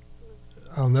witness.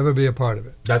 I'll never be a part of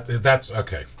it. That's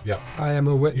okay. Yeah. I am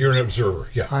a witness. You're an observer.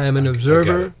 Yeah. I am an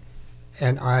observer.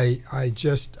 And I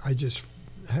just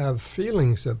have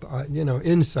feelings of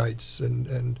insights,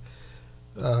 and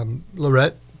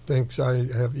Lorette thinks I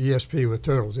have ESP with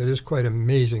turtles. It is quite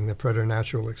amazing the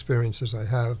preternatural experiences I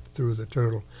have through the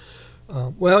turtle.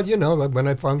 When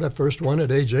I found that first one at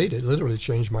age 8, it literally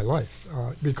changed my life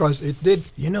because it did.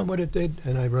 You know what it did,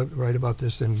 and I write about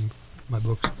this in my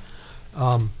books.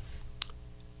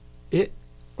 It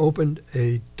opened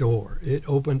a door. It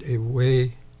opened a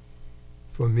way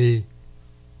for me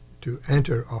to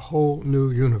enter a whole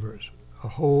new universe, a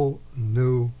whole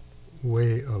new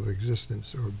way of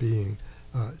existence or being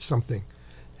something.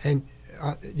 And,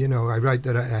 I write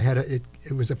that I had it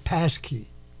was a passkey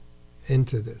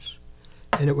into this.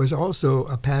 And it was also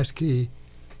a passkey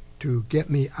to get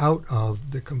me out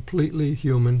of the completely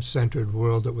human-centered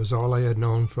world that was all I had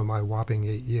known for my whopping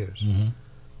 8 years.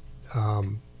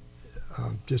 Mm-hmm.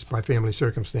 Just by family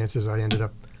circumstances, I ended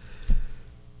up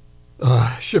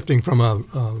shifting from a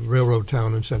railroad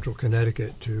town in central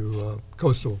Connecticut to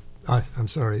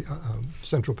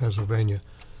central Pennsylvania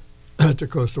to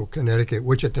coastal Connecticut,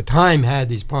 which at the time had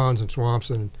these ponds and swamps.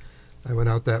 And I went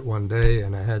out that one day,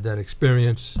 and I had that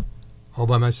experience all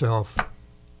by myself.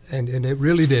 And it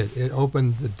really did. It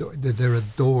opened the door. There are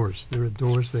doors. There are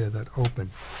doors there that open.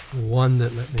 One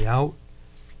that let me out.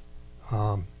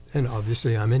 And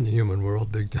obviously, I'm in the human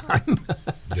world big time.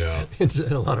 Yeah. In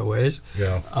a lot of ways.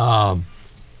 Yeah.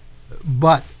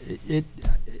 But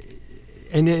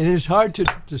and it's hard to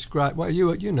describe. Well,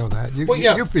 you know that. You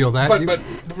feel that.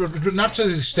 But not to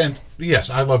the extent. Yes,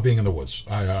 I love being in the woods.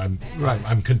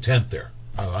 I'm content there.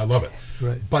 I love it.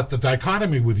 Right. But the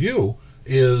dichotomy with you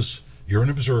is you're an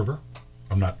observer.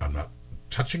 I'm not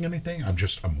touching anything.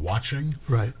 I'm watching.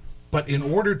 Right. But in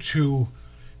order to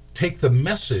take the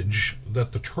message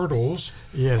that the turtles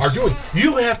Yes. are doing,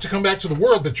 you have to come back to the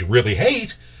world that you really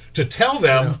hate to tell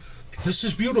them this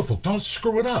is beautiful. Don't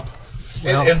screw it up.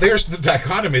 Well, and there's the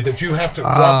dichotomy that you have to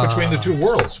walk between the two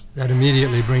worlds. That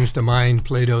immediately brings to mind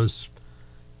Plato's.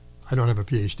 I don't have a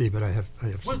PhD, but I have.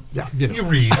 Well, yeah, you know. You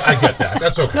read. I get that.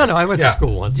 That's okay. No, I went to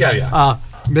school once. Yeah.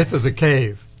 Myth of the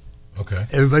cave. Okay.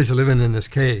 Everybody's living in this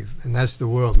cave, and that's the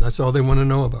world. And that's all they want to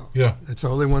know about. Yeah. That's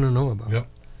all they want to know about. Yep.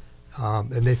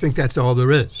 And they think that's all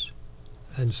there is.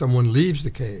 And someone leaves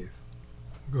the cave,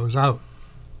 goes out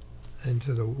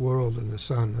into the world and the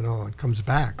sun and all, and comes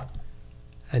back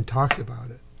and talks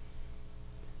about it.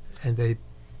 And they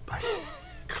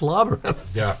clobber him.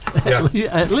 Yeah.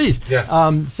 At least.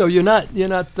 Yeah. So you're not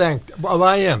thanked. Well,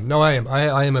 I am. No, I am.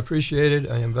 I am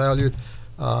appreciated. I am valued.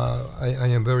 I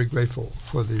am very grateful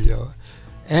for the,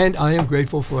 and I am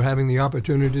grateful for having the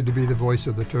opportunity to be the voice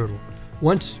of the turtle.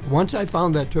 Once I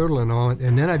found that turtle and all,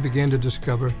 and then I began to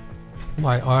discover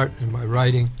my art and my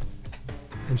writing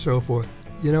and so forth.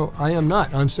 You know, I am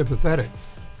not unsympathetic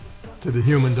to the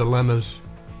human dilemmas,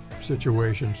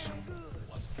 situations.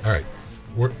 All right.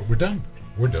 We're done.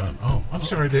 We're done. Oh, I'm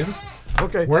sorry, David.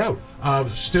 Okay. We're out.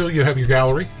 Still, you have your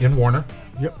gallery in Warner.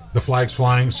 Yep. The flag's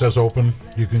flying, says open.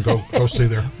 You can go see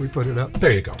there. We put it up.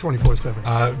 There you go.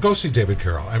 24/7. Go see David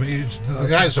Carroll. I mean, the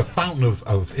guy's a fountain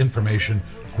of information.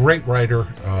 Great writer,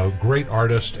 great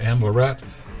artist, and Lorette,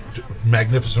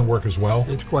 magnificent work as well.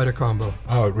 It's quite a combo.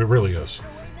 Oh, it really is.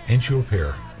 Ain't you a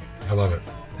pair? I love it.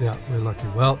 Yeah, we're lucky.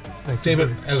 Well, thank David,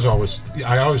 you. as always,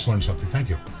 I always learn something. Thank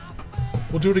you.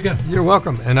 We'll do it again. You're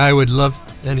welcome, and I would love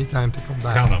any time to come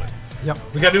back. Count on it. Yep.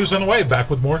 We got news on the way. Back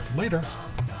with more later.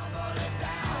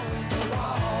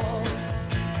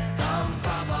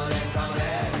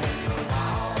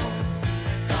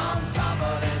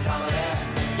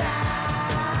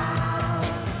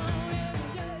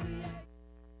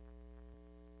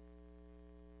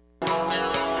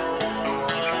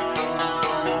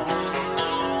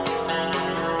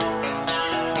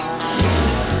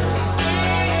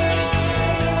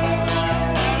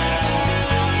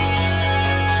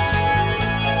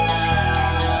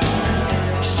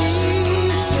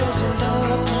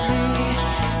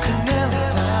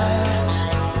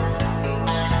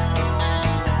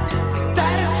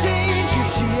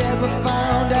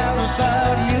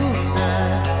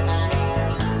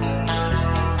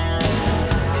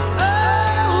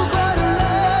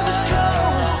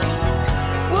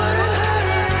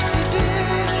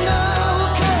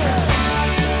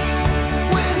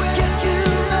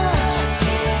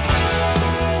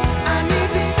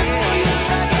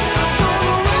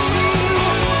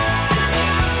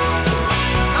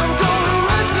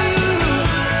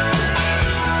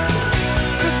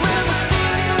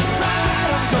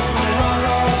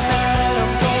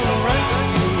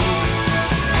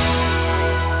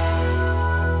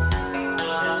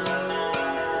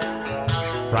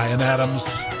 Bryan Adams,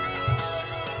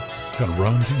 gonna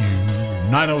run to you.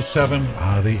 907,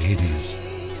 the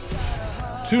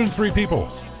 80s. 2 and 3 people.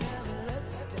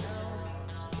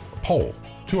 Poll.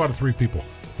 2 out of 3 people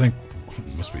think,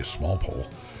 must be a small poll,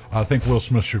 think Will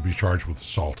Smith should be charged with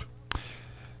assault.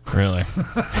 Really?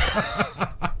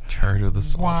 Charged with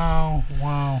assault.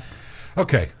 Wow.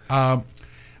 Okay.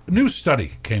 New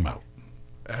study came out.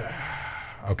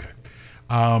 Okay.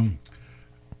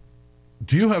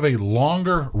 Do you have a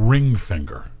longer ring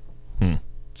finger?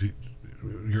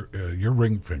 Your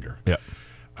ring finger.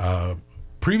 Yeah.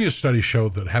 Previous studies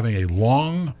showed that having a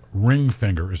long ring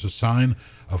finger is a sign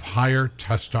of higher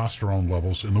testosterone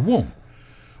levels in the womb.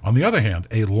 On the other hand,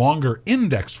 a longer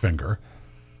index finger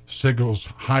signals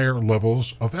higher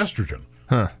levels of estrogen.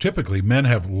 Typically, men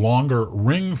have longer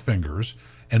ring fingers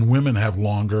and women have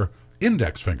longer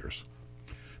index fingers.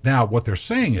 Now, what they're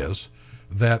saying is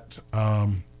that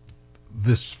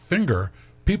this finger,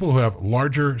 people who have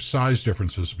larger size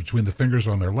differences between the fingers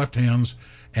on their left hands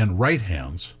and right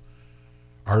hands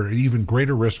are at even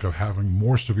greater risk of having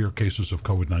more severe cases of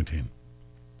COVID-19.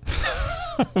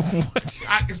 What?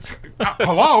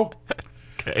 Hello?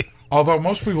 Okay. Although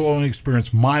most people only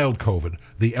experience mild COVID,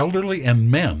 the elderly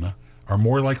and men are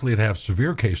more likely to have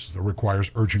severe cases that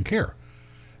requires urgent care.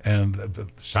 And the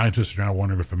scientists are now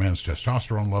wondering if a man's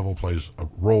testosterone level plays a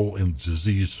role in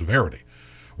disease severity.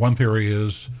 One theory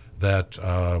is that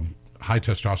high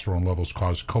testosterone levels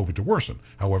cause COVID to worsen.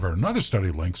 However, another study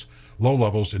links low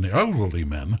levels in the elderly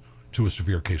men to a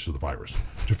severe case of the virus.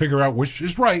 To figure out which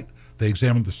is right, they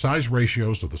examined the size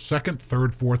ratios of the second,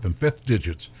 third, fourth, and fifth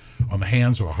digits on the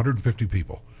hands of 150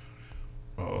 people.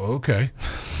 Okay.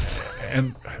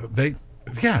 And they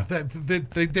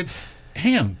did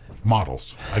hand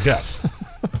models, I guess.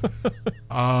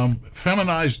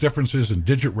 Feminized differences in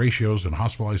digit ratios in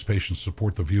hospitalized patients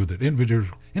support the view that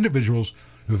individuals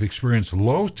who have experienced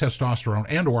low testosterone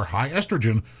and or high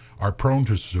estrogen are prone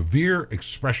to severe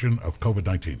expression of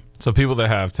COVID-19. So people that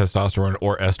have testosterone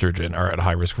or estrogen are at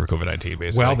high risk for COVID-19,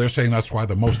 basically. Well, they're saying that's why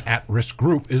the most at-risk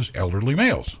group is elderly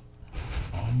males.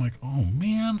 I'm like, oh,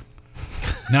 man.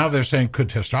 Now they're saying, could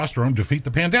testosterone defeat the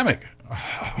pandemic?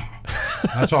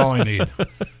 That's all I need.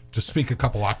 To speak a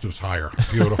couple octaves higher.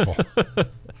 Beautiful.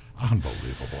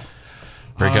 Unbelievable.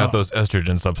 Break out those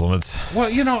estrogen supplements. Well,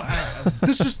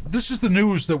 this is the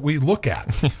news that we look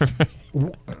at.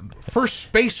 First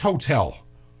Space Hotel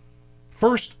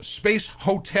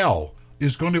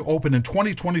is going to open in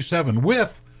 2027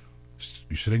 with,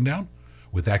 you sitting down?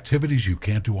 With activities you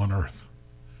can't do on Earth.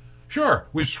 Sure,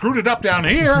 we've screwed it up down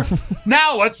here.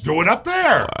 Now let's do it up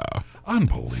there. Wow.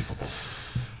 Unbelievable.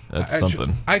 That's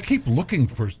something. I keep looking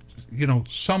for,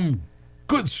 some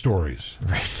good stories.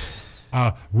 Right.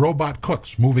 Robot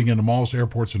cooks moving into malls,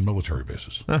 airports, and military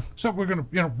bases. So we're going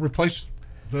to, replace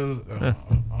the,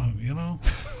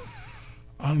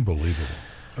 unbelievable.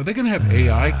 Are they going to have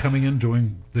AI coming in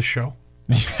doing this show?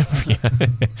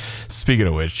 Speaking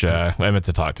of which, I meant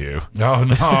to talk to you. Oh,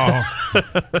 no.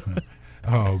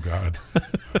 Oh, God.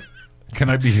 Can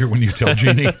I be here when you tell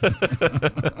Jeannie?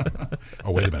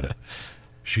 Oh, wait a minute.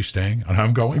 She's staying and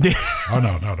I'm going? Oh,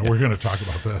 no. We're going to talk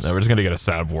about this. No, we're just going to get a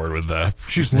soundboard with the...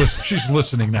 She's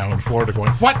listening now in Florida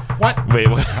going, what? Wait,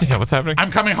 what? Yeah, what's happening?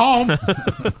 I'm coming home.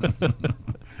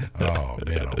 Oh,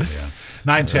 man.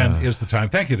 9:10 is the time.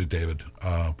 Thank you to David.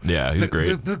 Yeah, he's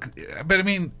great. But, I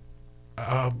mean,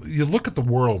 you look at the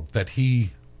world that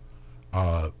he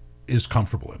is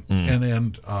comfortable in,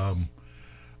 and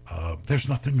there's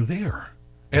nothing there.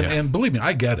 And believe me,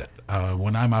 I get it.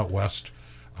 When I'm out west,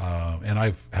 and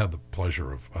I've had the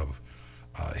pleasure of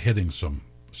hitting some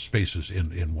spaces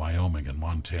in Wyoming and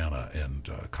Montana and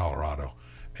Colorado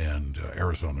and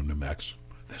Arizona, New Mexico,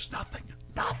 there's nothing.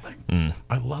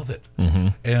 I love it. Mm-hmm.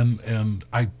 And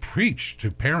I preach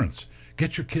to parents,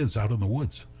 get your kids out in the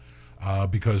woods,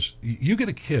 because you get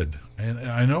a kid, and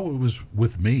I know it was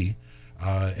with me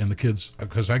and the kids,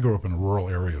 because I grew up in a rural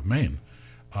area of Maine.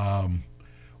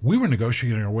 We were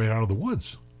negotiating our way out of the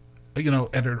woods, at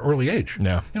an early age.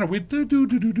 Yeah. We do.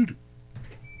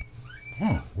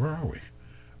 Oh, where are we?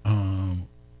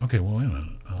 Okay, well, wait a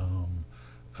minute.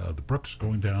 The brook's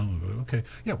going down. Okay,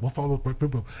 yeah, we'll follow the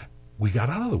brook. We got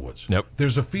out of the woods. Yep.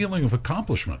 There's a feeling of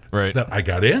accomplishment. Right. That I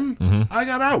got in, I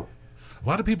got out. A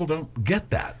lot of people don't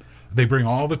get that. They bring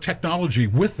all the technology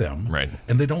with them. Right.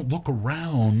 And they don't look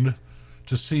around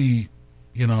to see,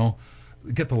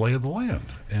 get the lay of the land.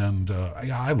 And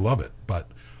I love it.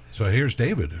 But so here's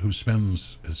David, who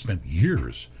has spent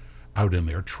years out in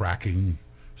there tracking,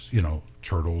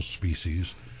 turtles,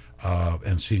 species,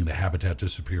 and seeing the habitat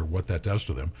disappear, what that does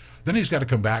to them. Then he's got to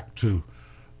come back to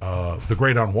the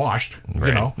great unwashed,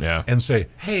 Right. Yeah. and say,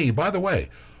 hey, by the way,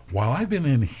 while I've been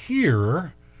in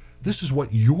here, this is what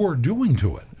you're doing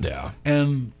to it. Yeah.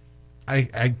 And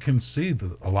I can see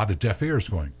a lot of deaf ears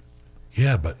going,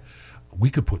 yeah, but we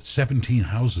could put 17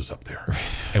 houses up there,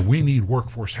 and we need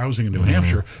workforce housing in New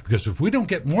Hampshire, because if we don't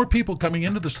get more people coming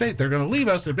into the state, they're going to leave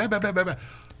us. Blah, blah, blah, blah, blah.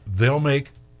 They'll make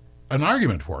an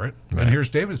argument for it. Right. And here's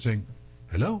David saying,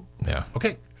 hello? Yeah.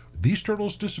 Okay, these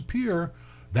turtles disappear.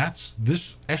 That's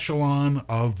this echelon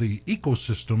of the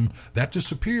ecosystem that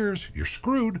disappears. You're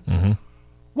screwed. Mm-hmm.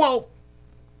 Well,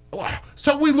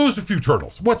 so we lose a few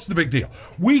turtles. What's the big deal?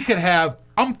 We could have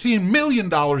umpteen $1 million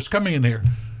coming in here.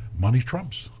 Money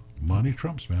trumps,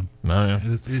 man. Oh, yeah.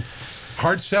 It's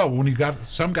hard sell when you got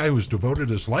some guy who's devoted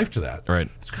his life to that. Right.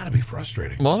 It's got to be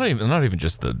frustrating. Well, not even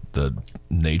just the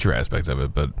nature aspect of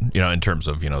it, but in terms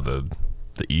of the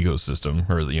ecosystem,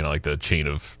 or like the chain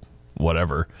of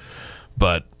whatever.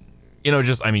 But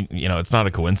it's not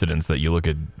a coincidence that you look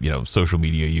at social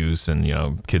media use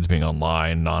and kids being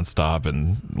online nonstop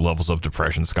and levels of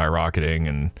depression skyrocketing,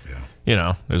 and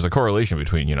there's a correlation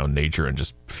between nature and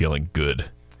just feeling good.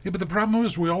 Yeah, but the problem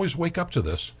is we always wake up to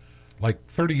this like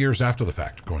 30 years after the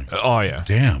fact, going, oh yeah,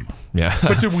 damn, yeah.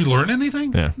 But did we learn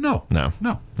anything? Yeah. No.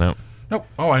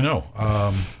 Oh, I know.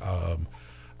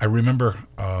 I remember.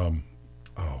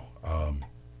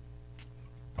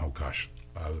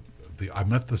 I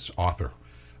met this author.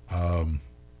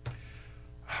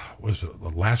 Was it The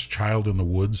Last Child in the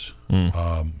Woods?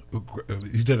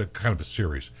 He did a kind of a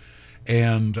series,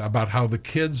 and about how the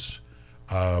kids,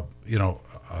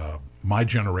 my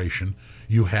generation,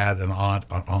 you had an aunt,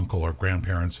 an uncle, or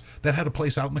grandparents that had a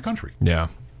place out in the country. Yeah.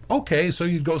 Okay, so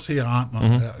you'd go see aunt,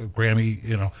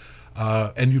 Grammy,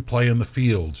 and you'd play in the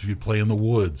fields, you'd play in the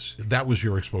woods. That was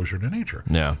your exposure to nature.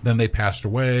 Yeah. Then they passed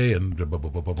away, and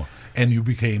and you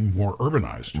became more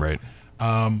urbanized. Right.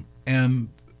 And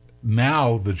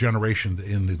now the generation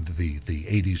in the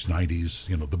 80s,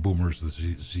 90s, the boomers, the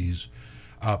Zs,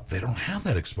 they don't have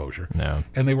that exposure. No.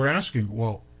 And they were asking,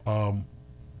 well,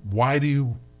 why do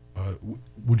you,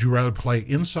 would you rather play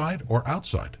inside or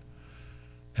outside?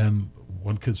 And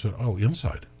one kid said, oh,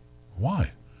 inside.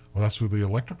 Why? Well, that's where the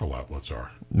electrical outlets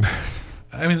are.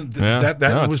 I mean,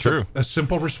 that was true. A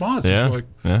simple response. Yeah. It's like,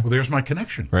 well, there's my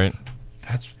connection. Right.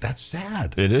 That's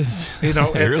sad. It is. It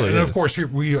really and is. of course, here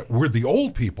we're the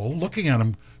old people looking at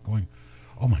them going,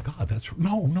 oh my God, that's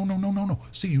no.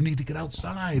 See, you need to get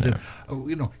outside. Yeah.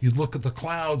 And, you look at the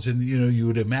clouds and, you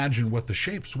would imagine what the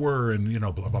shapes were and,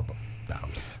 blah, blah, blah. No,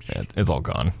 It's all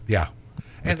gone. yeah.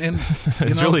 And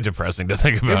It's really depressing to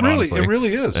think about. It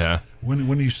really is. Yeah.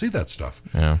 When you see that stuff.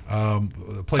 Yeah.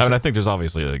 The place I think there's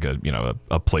obviously like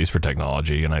a place for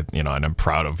technology, and and I'm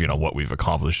proud of what we've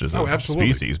accomplished as a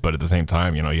absolutely. species. But at the same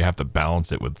time, you have to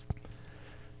balance it with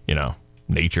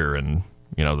nature and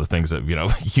the things that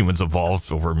humans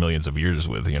evolved over millions of years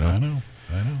with. I know.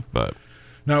 But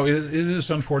No, it is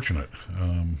unfortunate.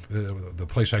 The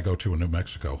place I go to in New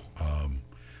Mexico,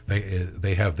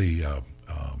 they have the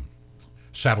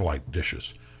satellite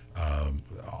dishes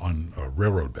on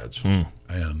railroad beds,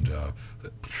 and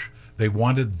they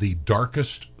wanted the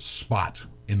darkest spot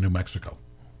in New Mexico,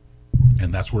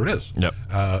 and that's where it is. Yep.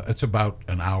 It's about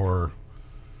an hour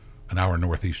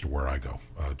northeast of where I go,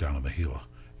 down in the Gila,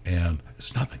 and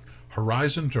it's nothing,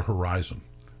 horizon to horizon,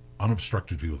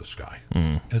 unobstructed view of the sky,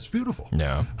 and it's beautiful.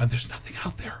 Yeah. And there's nothing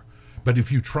out there. But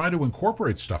if you try to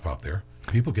incorporate stuff out there,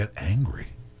 people get angry.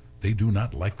 They do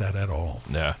not like that at all.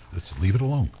 Yeah. Let's leave it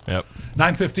alone. Yep.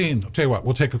 9:15. I'll tell you what,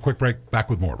 we'll take a quick break. Back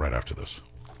with more right after this.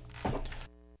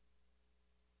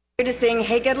 Here to sing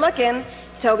Hey Good Lookin',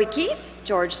 Toby Keith,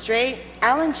 George Strait,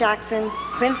 Alan Jackson,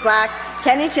 Clint Black,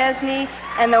 Kenny Chesney,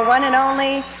 and the one and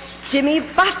only Jimmy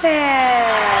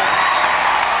Buffett.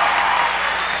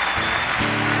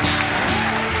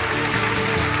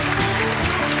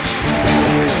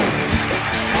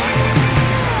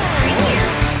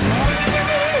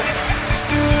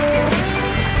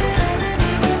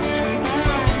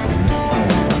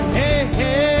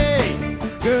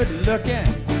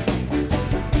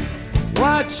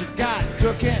 What you got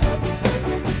cooking?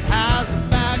 How's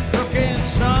about cooking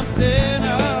something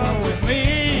up with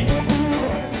me?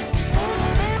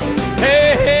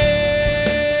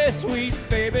 Hey, sweet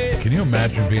baby. Can you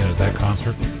imagine being at that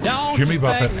concert? Jimmy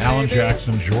Buffett, Alan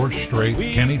Jackson, George Strait,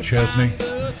 Kenny Chesney.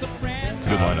 It's a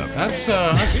good lineup. That's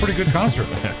a pretty good concert.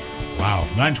 Wow.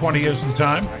 9:20 is the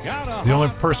time. The only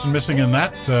person missing in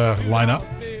that lineup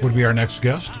would be our next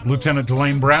guest, Lieutenant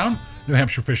Delane Brown, New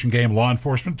Hampshire Fish and Game Law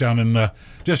Enforcement down in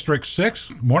District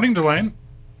 6. Morning, Delane.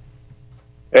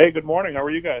 Hey, good morning. How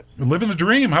are you guys? Living the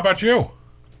dream. How about you?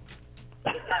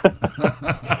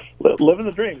 Living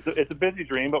the dream. It's a busy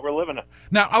dream, but we're living it.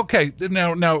 Now, okay.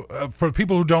 Now, for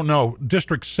people who don't know,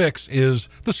 District 6 is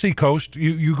the seacoast.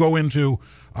 You go into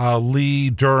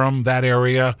Lee, Durham, that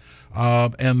area,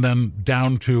 and then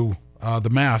down to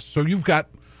the Mass. So you've got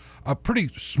a pretty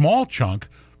small chunk.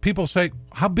 People say,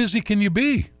 how busy can you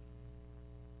be?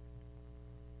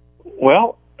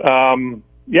 Well,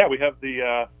 yeah, we have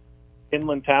the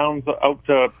inland towns out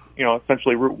to,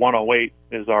 essentially Route 108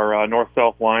 is our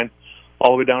north-south line,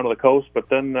 all the way down to the coast. But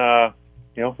then,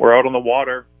 we're out on the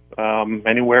water,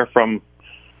 anywhere from,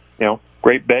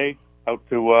 Great Bay out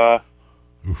to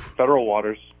federal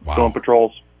waters, doing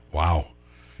patrols. Wow.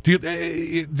 Do you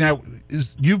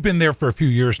you've been there for a few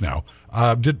years now.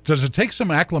 Does it take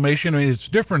some acclimation? I mean, it's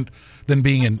different than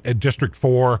being in District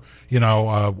 4,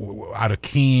 out of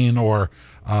Keene or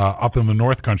up in the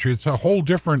North Country. It's a whole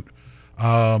different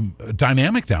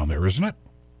dynamic down there, isn't it?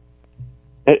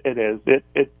 It is.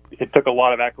 It took a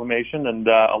lot of acclimation and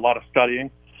a lot of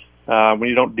studying. When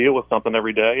you don't deal with something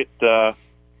every day,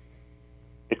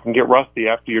 it can get rusty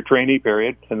after your trainee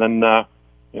period, and then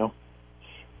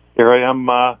here I am.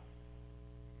 I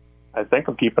think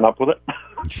I'm keeping up with it.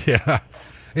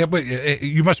 Yeah, but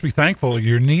you must be thankful.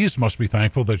 Your knees must be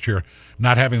thankful that you're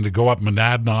not having to go up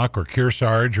Monadnock or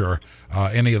Kearsarge or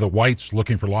any of the whites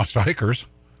looking for lost hikers.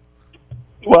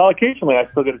 Well, occasionally I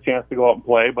still get a chance to go out and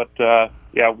play, but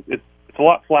it's a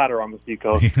lot flatter on the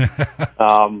seacoast.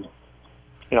 I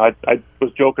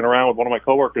was joking around with one of my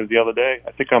coworkers the other day.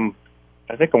 I think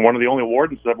I think I'm one of the only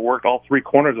wardens that ever worked all three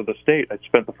corners of the state. I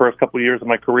spent the first couple of years of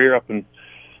my career up in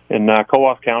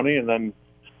Coos County, and then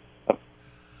a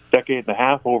decade and a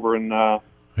half over in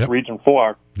Region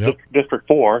 4, District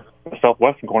 4, the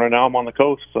southwestern corner. Now I'm on the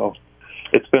coast, so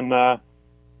it's been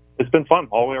fun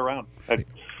all the way around.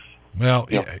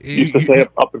 Used to stay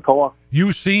up in Coos.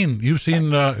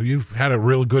 You've had a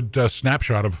real good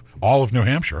snapshot of all of New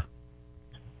Hampshire.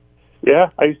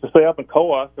 Yeah, I used to stay up in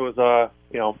Coos. It was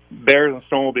bears and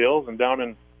snowmobiles, and down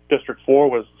in District 4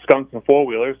 was skunks and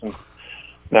four-wheelers, and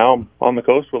now I'm on the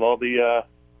coast with all the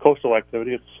coastal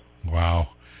activity. It's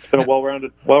been a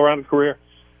well-rounded career.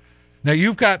 Now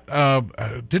you've got,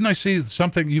 didn't I see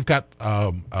something? You've got,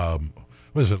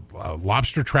 what is it?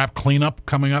 Lobster trap cleanup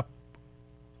coming up.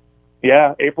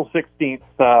 Yeah, April 16th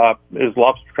is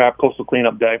Lobster Trap Coastal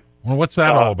Cleanup Day. Well, what's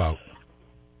that all about?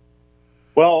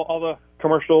 Well, all the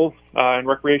commercial and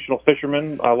recreational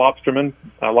fishermen, lobstermen,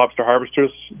 lobster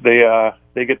harvesters,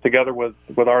 they get together with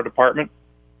our department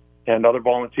and other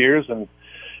volunteers and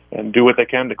do what they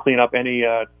can to clean up any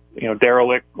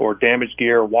derelict or damaged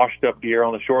gear or washed up gear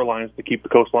on the shorelines to keep the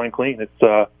coastline clean. It's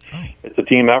a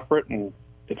team effort, and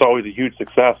it's always a huge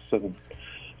success. And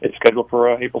it's scheduled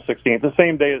for April 16th, the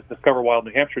same day as Discover Wild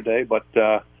New Hampshire Day, but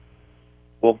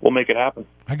we'll make it happen.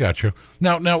 I got you.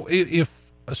 Now,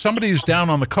 if somebody's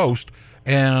down on the coast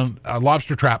and a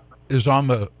lobster trap is on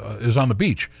the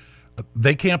beach,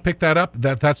 they can't pick that up.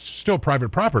 That's still private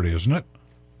property, isn't it?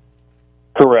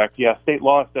 Correct. Yeah, state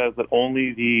law says that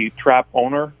only the trap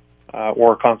owner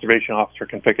or a conservation officer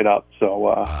can pick it up. So,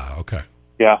 okay.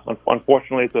 Yeah,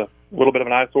 unfortunately, it's a little bit of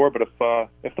an eyesore. But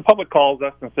if the public calls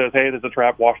us and says, "Hey, there's a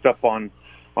trap washed up on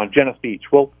Genesee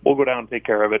Beach," we'll go down and take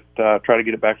care of it. Try to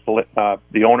get it back to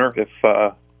the owner if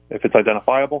it's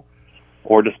identifiable,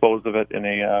 or dispose of it in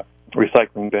a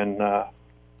recycling bin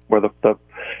where the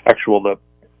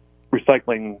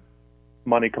recycling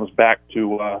money comes back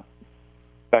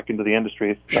into the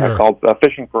industry. Sure. Called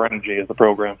Fishing for Energy is the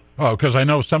program. Oh, because I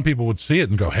know some people would see it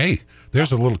and go, "Hey,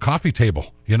 there's a little coffee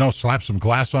table. Slap some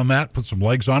glass on that, put some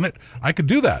legs on it. I could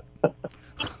do that."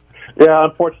 Yeah,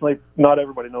 unfortunately, not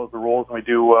everybody knows the rules, and we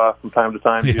do from time to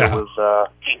time deal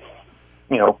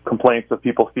with complaints of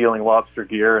people stealing lobster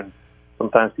gear, and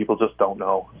sometimes people just don't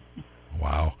know.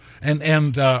 Wow.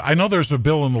 And I know there's a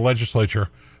bill in the legislature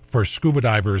for scuba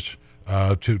divers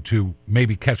to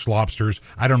maybe catch lobsters.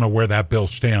 I don't know where that bill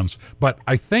stands, but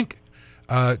I think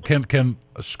can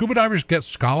scuba divers get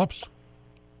scallops?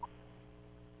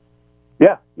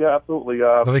 Yeah, absolutely.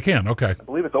 They can. Okay. I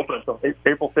believe it's open until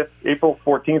April 5th. April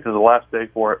 14th is the last day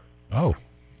for it. Oh,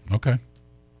 okay.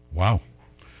 Wow.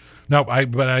 No,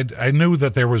 I knew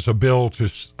that there was a bill to,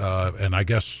 and I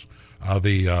guess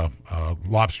the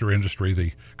lobster industry,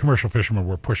 the commercial fishermen,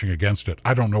 were pushing against it.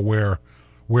 I don't know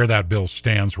where that bill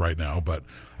stands right now, but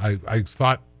I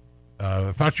thought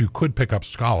you could pick up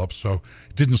scallops, so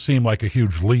it didn't seem like a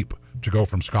huge leap to go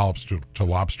from scallops to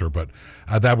lobster, but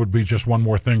that would be just one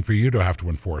more thing for you to have to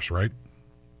enforce, right?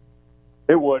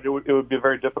 It would be a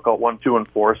very difficult one to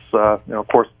enforce. Of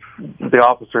course, the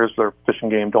officers or fishing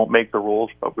game don't make the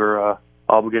rules, but we're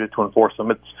obligated to enforce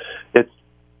them. It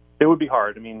would be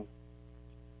hard. I mean,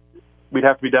 we'd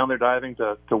have to be down there diving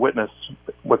to witness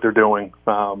what they're doing.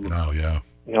 I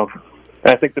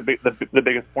think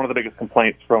one of the biggest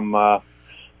complaints from the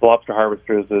lobster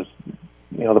harvesters is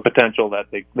the potential that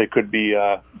they could be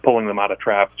pulling them out of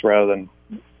traps rather than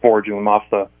foraging them off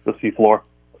the seafloor.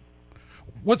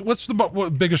 What's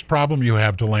the biggest problem you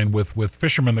have, Delane, with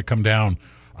fishermen that come down?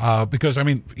 Because, I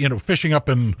mean, fishing up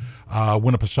in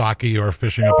Winnipesaukee or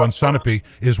fishing up on Sunapee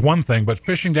is one thing, but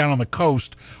fishing down on the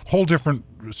coast, whole different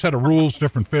set of rules,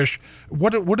 different fish.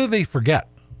 What do they forget?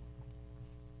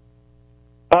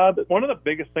 One of the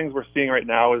biggest things we're seeing right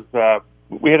now is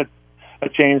we had a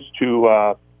change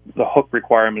to the hook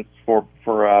requirements for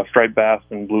striped bass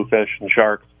and bluefish and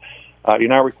sharks. You're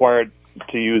now required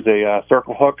to use a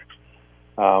circle hook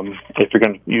if you're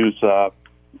going to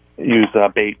use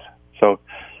bait. So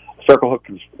circle hook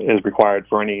is required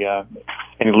for any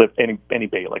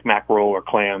bait like mackerel or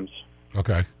clams.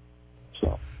 Okay.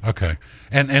 Okay.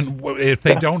 And if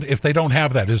they don't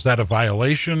have that, is that a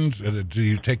violation? Do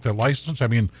you take their license? I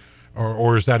mean,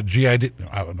 or is that a GID?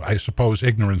 I suppose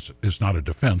ignorance is not a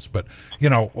defense, but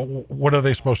what are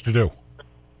they supposed to do?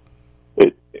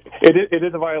 It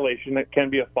is a violation. It can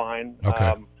be a fine.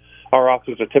 Okay. Our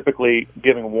officers are typically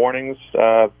giving warnings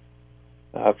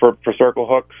for circle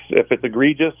hooks. If it's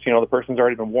egregious, the person's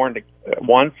already been warned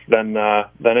once, then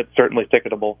it's certainly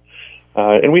ticketable.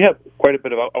 And we have quite a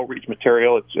bit of outreach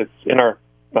material. It's in our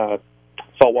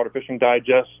Saltwater Fishing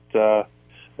Digest.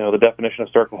 The definition of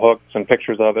circle hooks and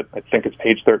pictures of it. I think it's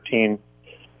page 13.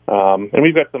 And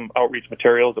we've got some outreach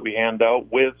materials that we hand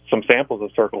out with some samples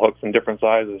of circle hooks in different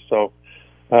sizes. So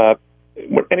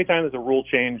anytime there's a rule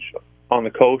change on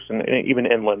the coast and even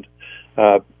inland,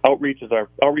 outreach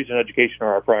and education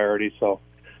are our priority. So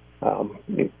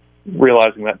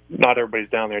realizing that not everybody's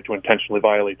down there to intentionally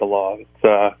violate the law.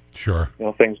 It's, sure.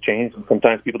 Things change, and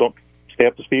sometimes people don't stay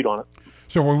up to speed on it.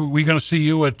 So are we going to see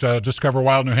you at Discover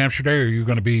Wild New Hampshire Day, or are you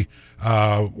going to be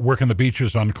working the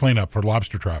beaches on cleanup for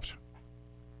lobster traps?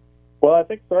 Well, I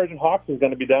think Sergeant Hawks is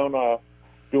going to be down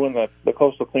doing the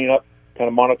coastal cleanup, kind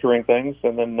of monitoring things,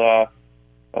 and then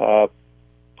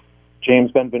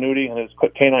James Benvenuti and his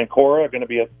canine Cora are going to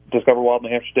be at Discover Wild New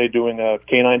Hampshire Day doing a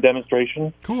canine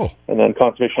demonstration. Cool. And then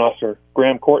Conservation Officer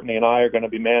Graham Courtney and I are going to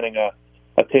be manning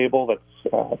a table that's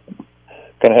going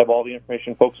to have all the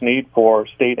information folks need for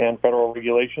state and federal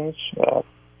regulations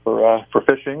for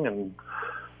fishing. And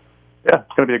yeah,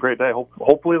 it's going to be a great day.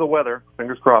 Hopefully the weather,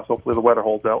 fingers crossed, hopefully the weather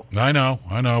holds out. I know.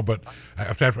 But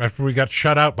after we got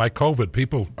shut out by COVID,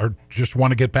 people just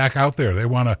want to get back out there. They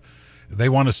want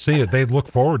to see it. They look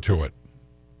forward to it.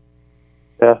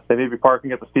 Yeah, they may be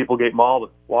parking at the Steeplegate Mall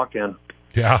to walk in.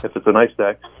 Yeah, if it's a nice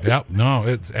day. Yeah,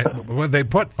 no, they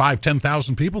put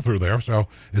 5,000-10,000 people through there, so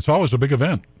it's always a big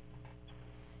event.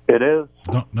 It is.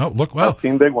 No, look well. I've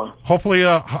seen big ones. Hopefully,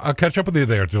 I'll catch up with you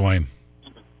there, Delane.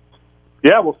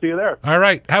 Yeah, we'll see you there. All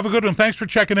right, have a good one. Thanks for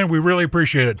checking in. We really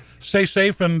appreciate it. Stay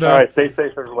safe and. All right, stay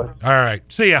safe, everyone. All right,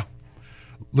 see ya,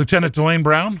 Lieutenant Delane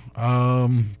Brown,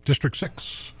 District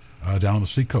 6. Down on the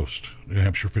Seacoast, New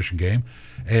Hampshire Fish and Game.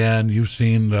 And you've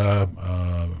seen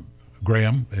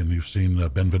Graham, and you've seen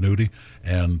Benvenuti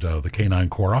and the canine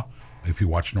Cora, if you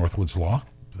watch Northwoods Law.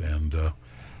 And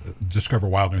Discover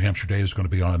Wild New Hampshire Day is going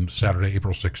to be on Saturday,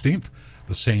 April 16th,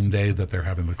 the same day that they're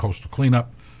having the coastal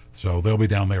cleanup. So they'll be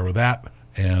down there with that.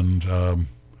 And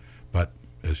but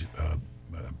as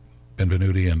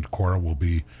Benvenuti and Cora will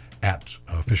be at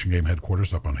Fish and Game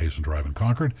headquarters up on Hazen Drive in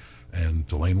Concord. And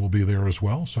Delane will be there as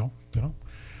well. So,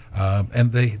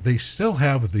 and they still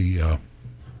have the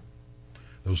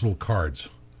those little cards.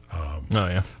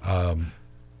 The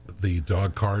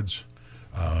dog cards.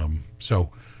 So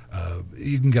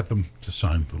you can get them to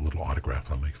sign the little autograph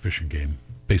on the Fish and Game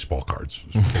baseball cards.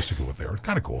 Is basically what they are.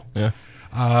 Kind of cool. Yeah.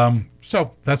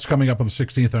 So that's coming up on the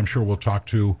 16th. I'm sure we'll talk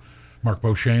to Mark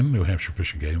Beauchesne, New Hampshire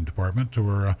Fish and Game Department,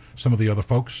 or some of the other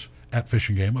folks at Fish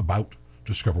and Game about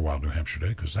Discover Wild New Hampshire Day,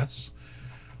 because that's,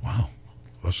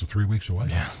 less than 3 weeks away.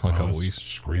 Yeah, like a week.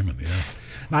 Screaming, yeah.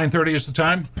 9:30 is the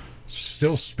time.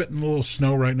 Still spitting a little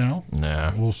snow right now. Yeah.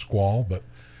 A little squall, but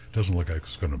doesn't look like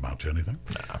it's going to amount to anything.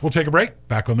 Nah. We'll take a break.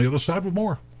 Back on the other side with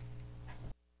more.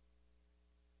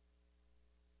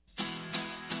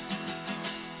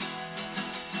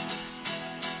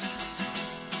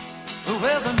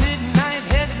 Well, the midnight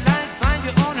headlight find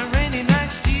you on a rainy night,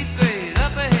 steep grade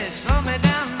up ahead, slow me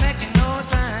down, making no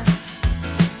time.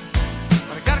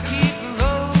 But I gotta keep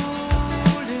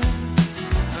rolling.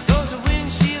 Those are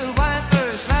windshield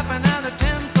wipers slapping out a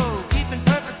tempo, keeping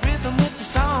perfect rhythm with the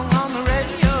song on the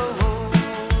radio.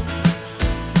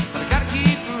 But I gotta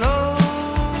keep rolling.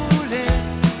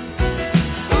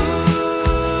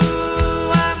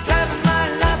 Ooh, I'm driving my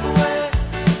life away,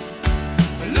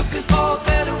 looking for a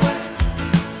better way.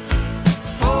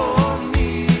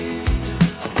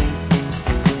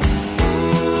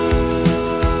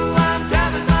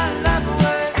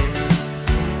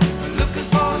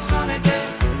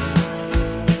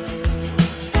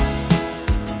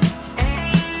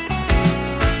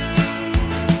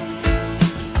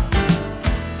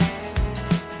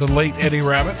 The late Eddie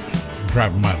Rabbitt,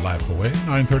 driving my life away.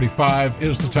 9:35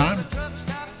 is the time.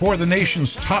 For the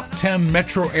nation's top 10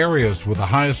 metro areas with the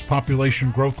highest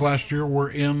population growth last year were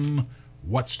in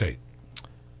what state?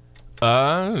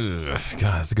 God,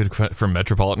 that's a good question. For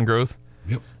metropolitan growth?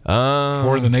 Yep.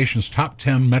 For the nation's top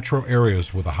 10 metro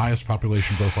areas with the highest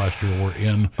population growth last year were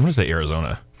in... I'm going to say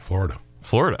Arizona. Florida.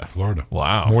 Florida.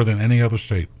 Wow. More than any other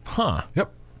state. Huh.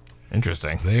 Yep.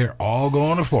 Interesting. They're all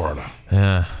going to Florida.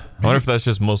 Yeah. I wonder if that's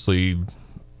just mostly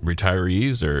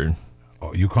retirees or...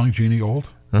 Oh, you calling Jeannie old?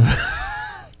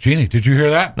 Jeannie, did you hear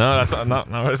that? No, that's not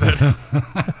what I said.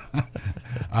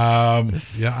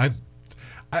 Yeah,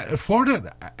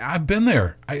 Florida, I've been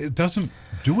there. It doesn't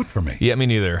do it for me. Yeah, me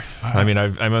neither. I mean,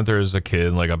 I went there as a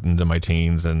kid, like up into my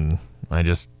teens, and I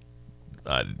just...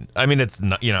 I mean, it's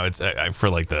not, it's for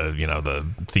like the, the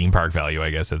theme park value, I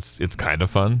guess it's kind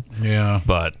of fun. Yeah.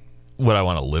 But would I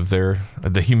want to live there?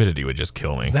 The humidity would just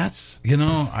kill me. That's,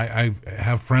 I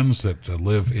have friends that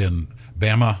live in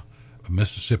Bama,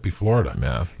 Mississippi, Florida.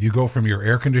 Yeah. You go from your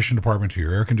air-conditioned apartment to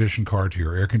your air-conditioned car to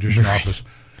your air-conditioned office,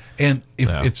 and if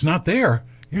it's not there,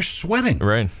 you're sweating.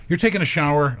 Right. You're taking a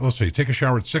shower. Let's say you take a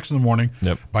shower at 6 in the morning.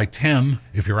 Yep. By 10,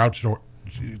 if you're outdoor,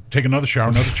 take another shower,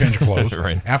 another change of clothes.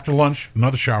 Right. After lunch,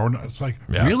 another shower. It's like,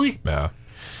 really? Yeah.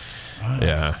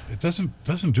 It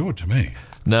doesn't do it to me.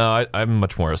 No, I'm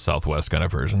much more a Southwest kind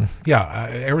of person. Yeah,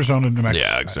 Arizona, New Mexico.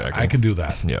 Yeah, exactly. I can do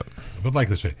that. Yep. But like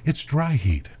they say, it's dry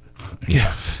heat.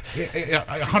 Yeah.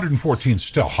 114 is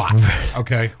still hot.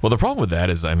 Okay. Well, the problem with that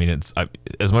is, I mean,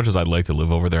 as much as I'd like to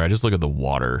live over there, I just look at the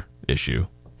water issue.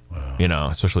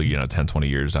 Especially 10, 20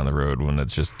 years down the road when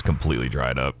it's just completely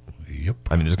dried up. Yep.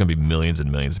 I mean, there's going to be millions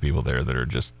and millions of people there that are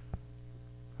just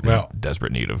in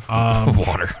desperate need of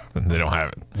water, and they don't have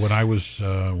it. When I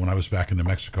was back in New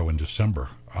Mexico in December,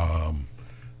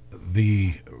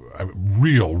 the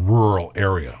real rural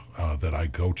area that I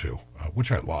go to,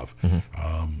 which I love,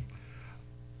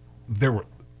 there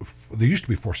used to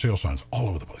be for sale signs all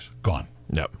over the place. Gone.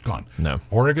 Yep. Gone. No.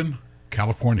 Oregon,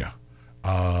 California,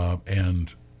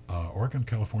 and Oregon,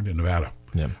 California, Nevada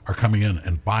are coming in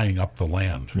and buying up the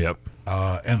land. Yep.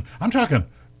 And I'm talking,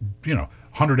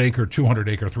 100-acre,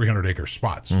 200-acre, 300-acre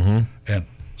spots, and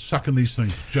sucking these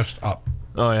things just up.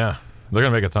 Oh yeah, they're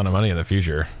gonna make a ton of money in the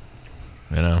future.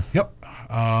 Yep.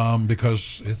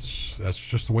 Because that's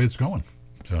just the way it's going.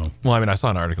 So. Well, I mean, I saw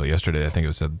an article yesterday. I think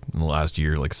it said in the last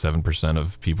year, like 7%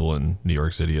 of people in New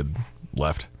York City had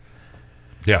left.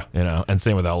 Yeah. And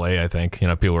same with LA. I think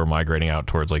people were migrating out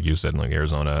towards, like you said, like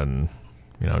Arizona and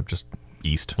just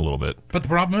east a little bit. But the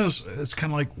problem is, it's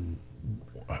kind of like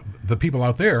the people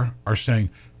out there are saying,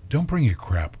 "Don't bring your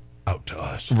crap out to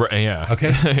us." Right, yeah.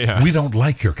 Okay. Yeah. We don't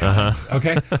like your kind.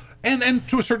 Okay. And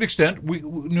to a certain extent,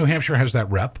 New Hampshire has that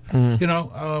rep.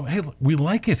 Hey, we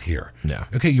like it here. Yeah.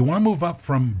 Okay. You want to move up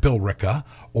from Billerica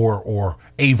or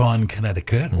Avon,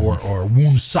 Connecticut, or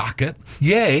Woonsocket?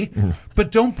 Yay!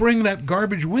 But don't bring that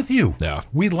garbage with you. Yeah.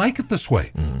 We like it this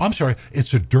way. I'm sorry.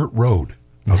 It's a dirt road.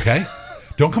 Okay.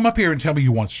 Don't come up here and tell me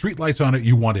you want streetlights on it.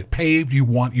 You want it paved. You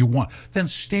want. Then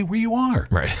stay where you are.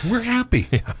 Right. We're happy.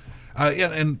 Yeah.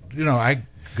 I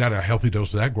got a healthy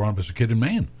dose of that growing up as a kid in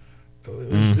Maine.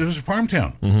 It was a farm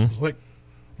town. It was like,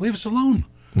 leave us alone.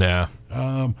 Yeah.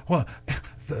 Well,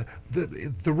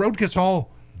 the road gets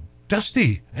all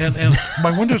dusty, and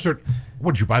my windows are.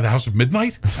 What, did you buy the house at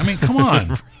midnight? I mean, come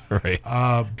on. Right.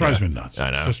 Drives me nuts. I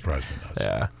know. Just drives me nuts.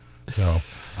 Yeah. So,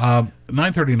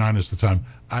 9:39 is the time.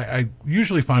 I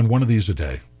usually find one of these a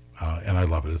day, and I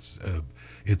love it.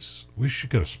 It's we should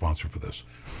get a sponsor for this.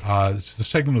 It's the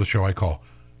segment of the show I call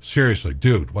 "Seriously,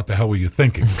 Dude, What the Hell Were You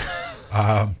Thinking?"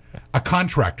 A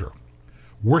contractor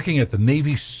working at the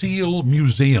Navy SEAL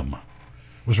Museum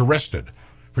was arrested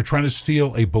for trying to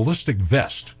steal a ballistic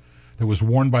vest that was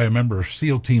worn by a member of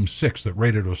SEAL Team 6 that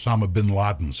raided Osama bin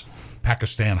Laden's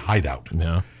Pakistan hideout.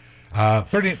 Yeah.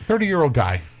 30-year-old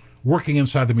guy working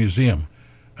inside the museum.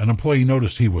 An employee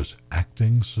noticed he was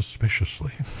acting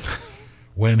suspiciously.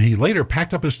 When he later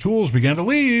packed up his tools, began to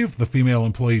leave, the female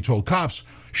employee told cops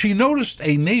she noticed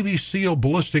a Navy SEAL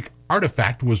ballistic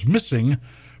artifact was missing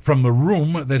from the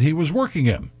room that he was working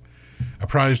in.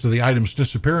 Apprised of the item's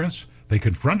disappearance, they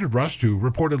confronted Rust, who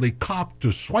reportedly copped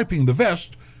to swiping the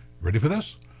vest. Ready for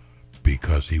this?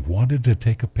 Because he wanted to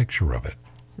take a picture of it.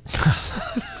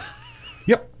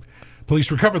 Yep.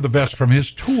 Police recovered the vest from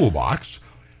his toolbox.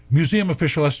 Museum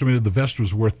official estimated the vest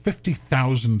was worth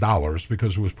 $50,000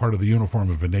 because it was part of the uniform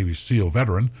of a Navy SEAL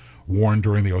veteran worn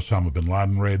during the Osama bin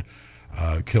Laden raid,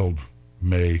 killed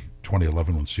May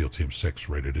 2011 when SEAL Team 6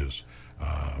 raided his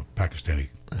Pakistani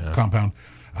compound.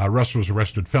 Russ was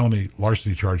arrested, felony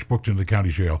larceny charge, booked into the county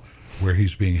jail where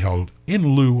he's being held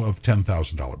in lieu of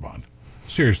 $10,000 bond.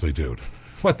 Seriously, dude,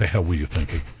 what the hell were you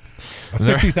thinking?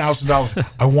 $50,000.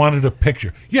 I wanted a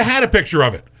picture. You had a picture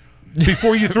of it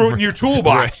before you threw it in your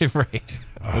toolbox. Right.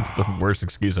 That's the worst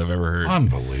excuse I've ever heard.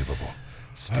 Unbelievable.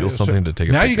 Steal something to take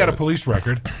a picture. Now you got a of it. police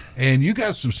record, and you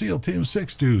got some SEAL Team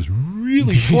 6 dudes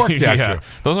really torqued at you.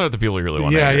 Those aren't the people you really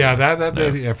want to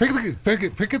hear.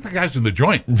 Forget the guys in the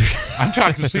joint. I'm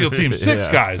talking SEAL Team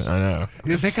 6 guys. I know.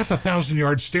 Yeah, they got the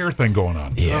 1,000-yard stare thing going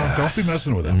on. Yeah. Don't be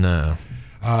messing with them. No.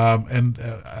 And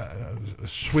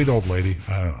sweet old lady.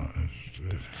 I don't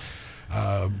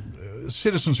know.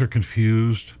 Citizens are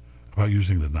confused about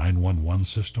using the 911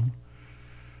 system.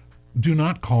 Do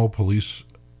not call police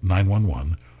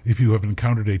 911 if you have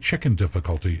encountered a chicken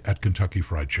difficulty at Kentucky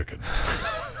Fried Chicken.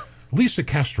 Lisa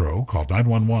Castro called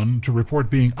 911 to report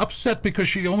being upset because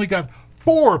she only got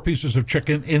 4 pieces of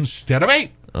chicken instead of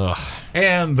 8. Ugh.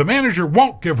 And the manager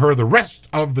won't give her the rest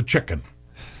of the chicken.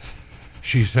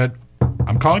 She said,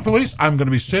 "I'm calling police. I'm going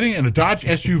to be sitting in a Dodge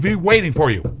SUV waiting for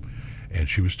you." And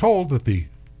she was told that the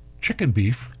chicken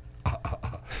beef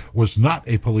was not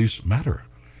a police matter.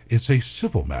 It's a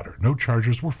civil matter. No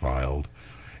charges were filed,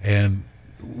 and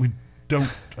we don't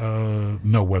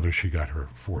know whether she got her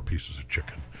 4 pieces of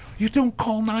chicken. You don't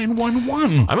call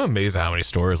 911. I'm amazed at how many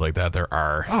stories like that there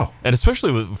are. Oh. And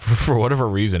especially for whatever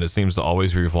reason, it seems to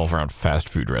always revolve around fast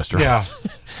food restaurants.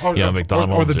 Yeah. Or,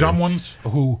 McDonald's. Or the dumb ones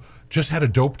who just had a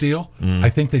dope deal. I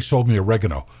think they sold me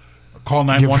oregano. Call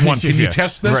 911. Can you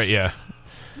test this? Right, yeah.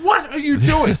 What are you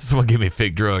doing? Someone give me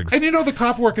fake drugs. And the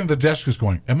cop working at the desk is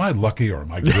going, am I lucky or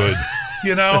am I good?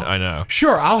 I know.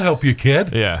 Sure, I'll help you,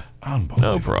 kid. Yeah.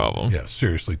 Unbelievable. No problem. Yeah,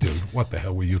 seriously, dude. What the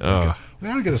hell were you thinking? We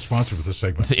ought to get a sponsor for this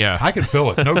segment. Yeah. I can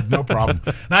fill it. No problem.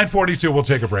 9:42, we'll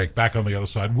take a break. Back on the other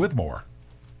side with more.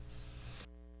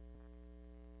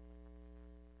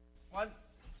 1,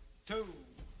 2,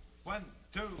 1,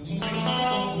 2.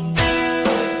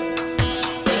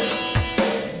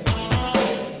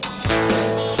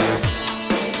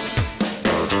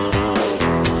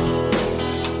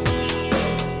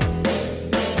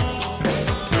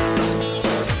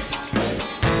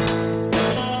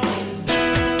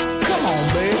 Come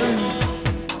on, baby.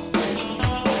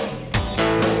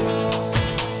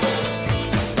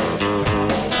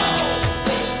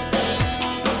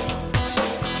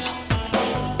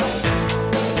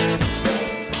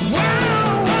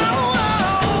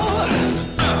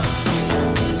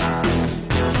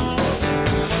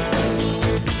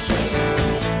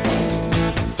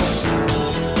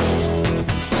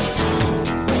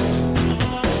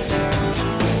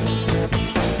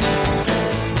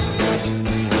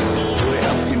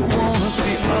 Well, if you wanna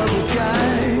see other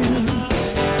guys,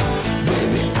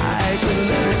 baby, I can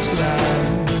let it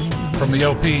slide. From the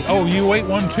LP,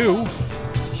 OU812,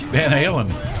 Van Halen.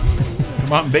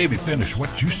 Come on, baby, finish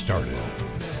what you started.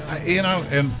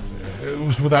 And it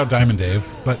was without Diamond Dave,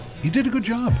 but he did a good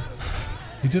job.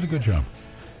 He did a good job.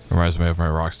 Reminds me of my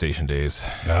rock station days.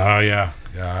 Oh, yeah.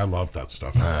 Yeah, I love that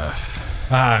stuff.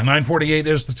 9:48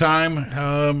 is the time.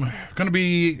 Going to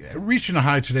be reaching a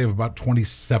high today of about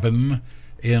 27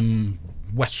 in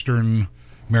western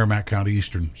Merrimack County,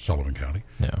 eastern Sullivan County.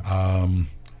 Yeah.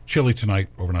 Chilly tonight,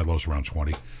 overnight lows around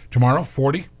 20. Tomorrow,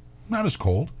 40, not as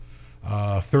cold.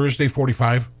 Thursday,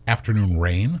 45, afternoon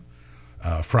rain.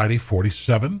 Friday,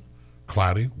 47,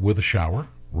 cloudy with a shower,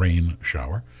 rain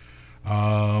shower.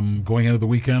 Going into the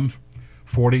weekend,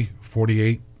 40,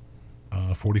 48,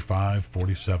 45,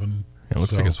 47. It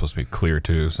looks like it's supposed to be clear,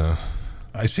 too, so...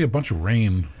 I see a bunch of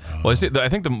rain. Well, I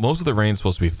think most of the rain's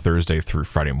supposed to be Thursday through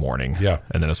Friday morning. Yeah.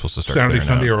 And then it's supposed to start Saturday, clearing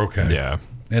Sunday out. are okay. Yeah.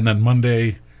 And then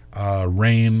Monday,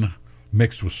 rain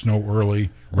mixed with snow early.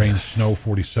 Rain, snow,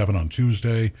 47 on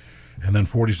Tuesday. And then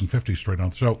 40s and 50s straight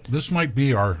on. So this might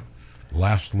be our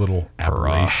last little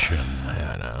aberration.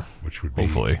 Yeah, I know. Which would be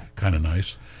Hopefully. kind of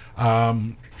nice.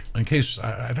 In case,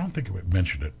 I don't think we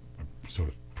mentioned it, so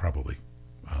probably.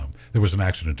 There was an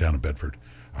accident down in Bedford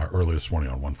early this morning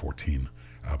on 114,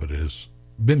 but it has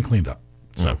been cleaned up.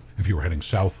 So if you were heading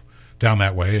south down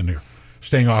that way and you're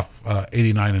staying off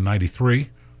 89 and 93,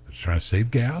 trying to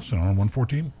save gas and on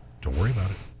 114, don't worry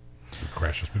about it. The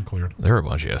crash has been cleared. There were a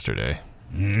bunch yesterday.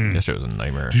 Yesterday was a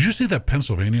nightmare. Did you see that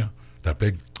Pennsylvania, that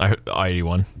big?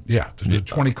 I-81? Yeah, the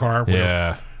 20 car. Whatever.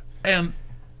 Yeah. And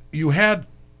you had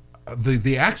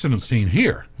the accident scene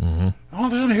here. Mm-hmm. All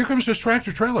of a sudden, here comes this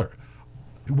tractor trailer.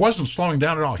 He wasn't slowing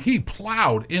down at all. He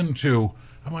plowed into.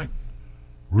 I'm like,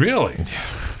 really?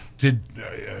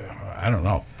 I don't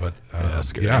know, but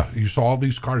yeah, you saw all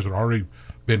these cars that had already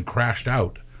been crashed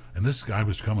out, and this guy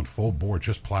was coming full bore,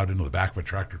 just plowed into the back of a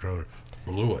tractor trailer,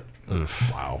 blew it.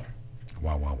 Oof. Wow.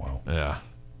 Yeah.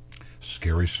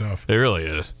 Scary stuff. It really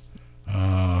is.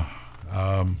 There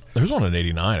was one in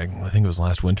 89. I think it was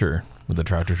last winter with the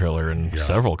tractor trailer and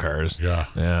several cars. Yeah.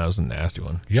 Yeah, it was a nasty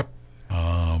one. Yep.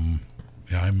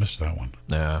 Yeah, I missed that one.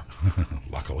 Yeah.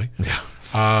 Luckily. Yeah.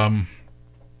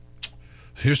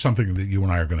 Here's something that you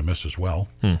and I are going to miss as well.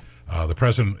 The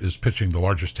president is pitching the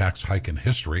largest tax hike in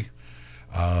history.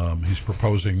 He's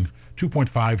proposing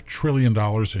 $2.5 trillion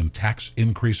in tax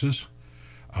increases.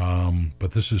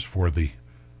 But this is for the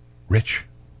rich.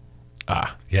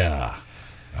 Yeah.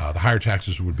 The higher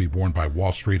taxes would be borne by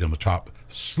Wall Street and the top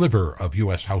sliver of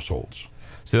U.S. households.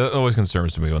 See, that always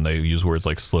concerns me when they use words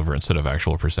like sliver instead of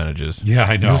actual percentages. Yeah,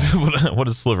 I know. What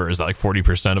is sliver? Is that like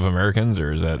 40% of Americans,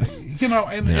 or is that...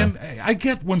 And I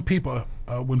get when people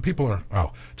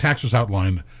are... taxes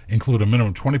outlined include a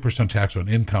minimum 20% tax on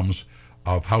incomes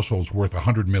of households worth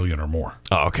 $100 million or more.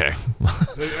 Oh, okay.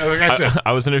 Like I said,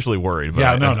 I was initially worried, but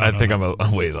I think I'm a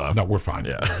ways off. No, we're fine.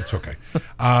 Yeah. It's okay.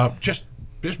 Just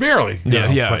barely.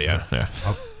 Yeah.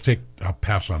 I'll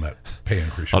pass on that pay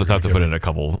increase. I'll just have to put in a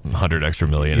couple hundred extra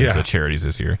million into charities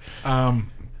this year.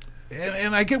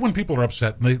 and I get when people are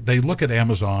upset, and they look at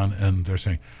Amazon and they're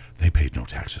saying, they paid no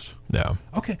taxes. Yeah.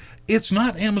 Okay, it's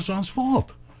not Amazon's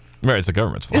fault. Right, it's the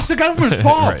government's fault. It's the government's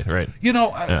fault. Right. You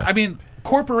know, I mean,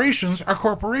 corporations are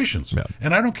corporations. Yeah.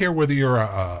 And I don't care whether you're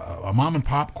a mom and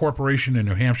pop corporation in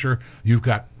New Hampshire, you've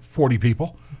got 40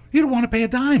 people, you don't want to pay a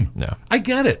dime. Yeah. I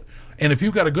get it. And if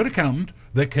you've got a good accountant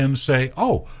that can say,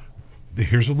 oh,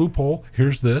 here's a loophole,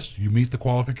 here's this, you meet the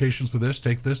qualifications for this,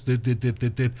 take this,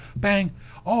 did, bang,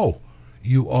 oh,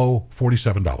 you owe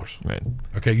 $47. Right.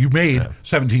 Okay, you made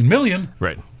 $17 million,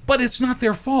 Right. but it's not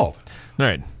their fault.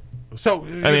 Right. So I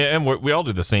mean, and we all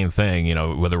do the same thing, you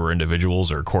know, whether we're individuals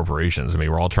or corporations. I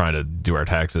mean, we're all trying to do our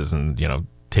taxes and, you know,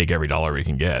 take every dollar we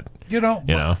can get. You know,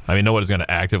 I mean, nobody's going to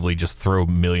actively just throw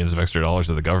millions of extra dollars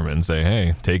to the government and say,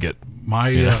 "Hey, take it." my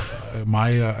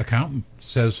accountant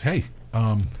says, "Hey,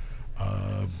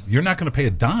 you're not going to pay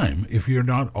a dime if you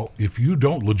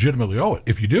don't legitimately owe it.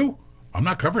 If you do, I'm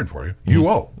not covering for you. You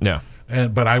owe. Yeah.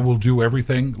 But I will do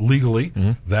everything legally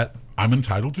that I'm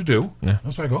entitled to do." Yeah. I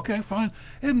was like, okay, fine.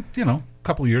 And you know, a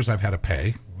couple of years I've had to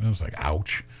pay. I was like,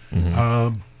 ouch.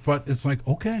 But it's like,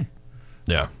 okay.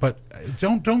 Yeah. But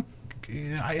don't.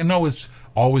 I know it's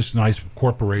always nice.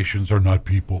 Corporations are not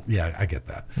people. Yeah, I get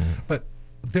that. But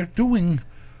they're doing.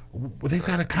 They've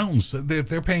got accountants.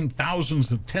 They're paying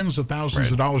thousands, tens of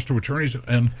thousands of dollars to attorneys,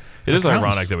 and it is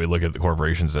ironic that we look at the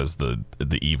corporations as the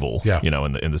evil. Yeah. You know,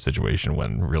 in the situation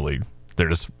when really they're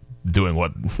just doing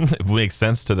what makes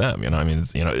sense to them. You know, I mean,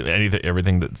 it's, you know,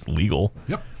 everything that's legal.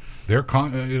 Yep. Their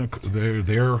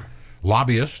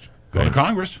lobbyists go to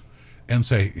Congress and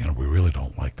say, you know, we really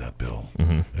don't like that bill,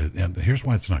 and here's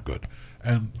why it's not good.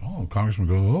 And Congressman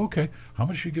goes, oh, okay, how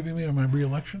much are you giving me on my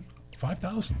re-election?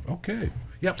 $5,000. Okay.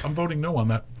 Yep, I'm voting no on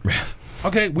that.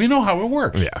 Okay, we know how it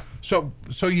works. Yeah. So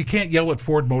you can't yell at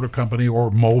Ford Motor Company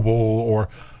or Mobil, or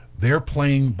they're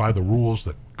playing by the rules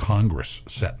that Congress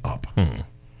set up.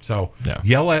 So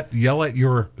yell at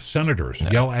your senators.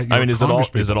 Yell at your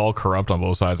is it all corrupt on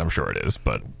both sides? I'm sure it is,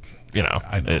 but you know,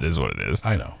 it is what it is.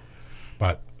 I know.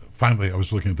 But finally I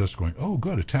was looking at this going, oh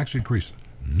good, a tax increase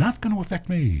not going to affect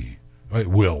me. It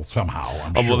will somehow,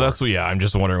 I'm sure. Well, I'm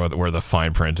just wondering where the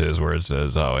fine print is, where it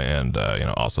says, and you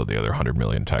know, also the other 100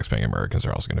 million taxpaying Americans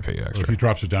are also going to pay you extra. Well, if he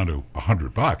drops it down to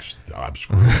 $100, I'm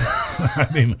screwed. I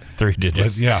mean, 3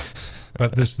 digits.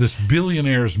 But this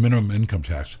billionaire's minimum income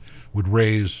tax would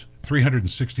raise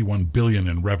 $361 billion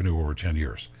in revenue over 10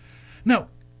 years. Now,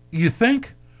 you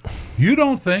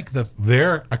don't think that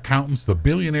their accountants, the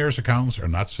billionaires' accountants, are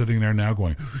not sitting there now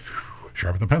going,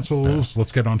 sharpen the pencils.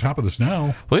 Let's get on top of this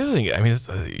now. Well, the other thing, I mean, it's,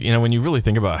 you know, when you really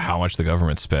think about how much the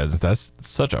government spends, that's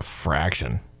such a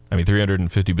fraction. I mean,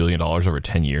 $350 billion over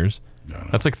 10 years.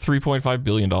 That's like $3.5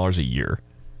 billion a year.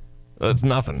 That's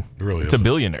nothing. It really is. To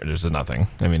billionaires, it's nothing.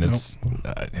 I mean, it's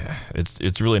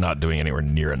really not doing anywhere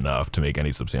near enough to make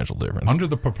any substantial difference. Under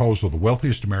the proposal, the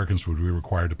wealthiest Americans would be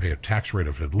required to pay a tax rate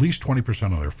of at least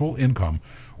 20% of their full income,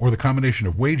 or the combination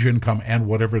of wage income and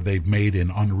whatever they've made in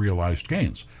unrealized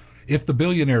gains. If the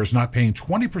billionaire is not paying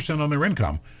 20% on their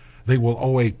income, they will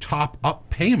owe a top-up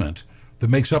payment that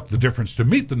makes up the difference to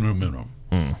meet the new minimum.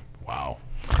 Wow.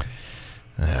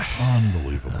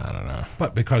 Unbelievable. I don't know.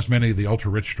 But because many of the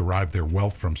ultra-rich derive their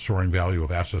wealth from soaring value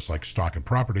of assets like stock and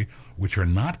property, which are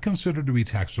not considered to be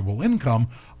taxable income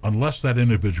unless that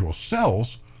individual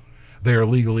sells, they are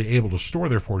legally able to store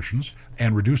their fortunes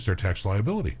and reduce their tax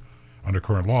liability. Under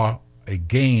current law, a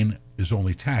gain is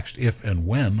only taxed if and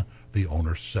when the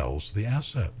owner sells the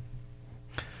asset.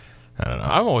 I don't know.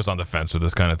 I'm always on the fence with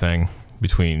this kind of thing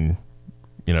between,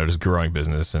 you know, just growing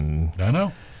business and... I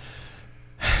know.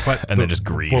 But then just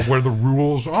greed. But where the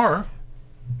rules are...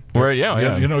 Right,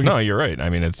 no, you're right. I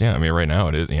mean, right now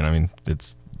it is, you know, I mean,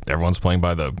 it's... Everyone's playing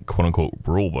by the quote-unquote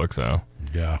rule book, so...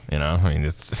 Yeah. You know, I mean,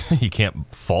 it's... You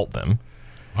can't fault them.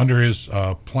 Under his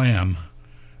plan,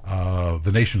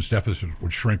 the nation's deficit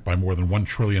would shrink by more than $1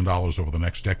 trillion over the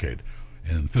next decade.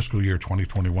 In fiscal year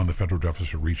 2021, the federal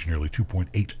deficit reached nearly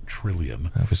 $2.8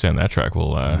 trillion. If we stay on that track,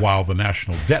 we'll... While the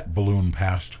national debt balloon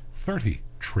passed $30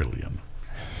 trillion.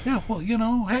 Yeah, well, you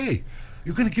know, hey,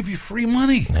 you're going to give you free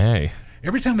money. Hey.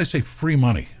 Every time they say free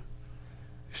money,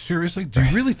 seriously, do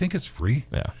you really think it's free?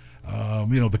 Yeah.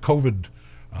 You know, the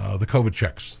COVID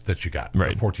checks that you got,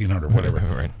 right. the $1,400, whatever.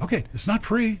 Right. Okay, it's not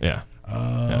free. Yeah.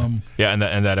 And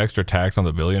that extra tax on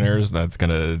the billionaires, that's going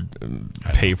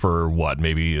to pay for what?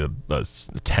 Maybe a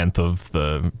tenth of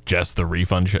the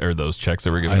refund or those checks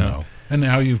that we're giving out. I know. And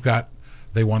now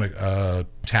they want to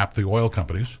tap the oil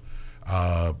companies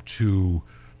to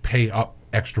pay up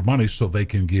extra money so they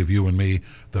can give you and me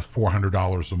the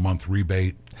 $400 a month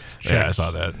rebate checks. Yeah, I saw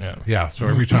that. Yeah. So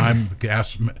every time the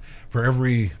gas, for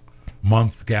every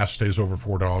month gas stays over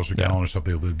 $4 a gallon or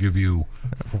something, they'll give you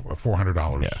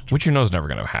 $400. Yeah, which you know is never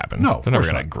going to happen. No, they're never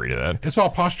going to agree to that. It's all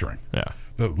posturing. Yeah.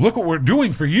 Look what we're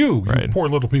doing for you, you poor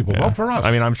little people. Yeah. Vote for us.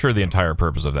 I mean, I'm sure the entire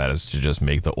purpose of that is to just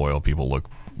make the oil people look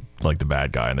like the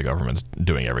bad guy, and the government's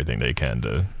doing everything they can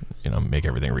to, make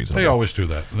everything reasonable. They always do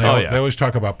that. They always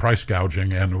talk about price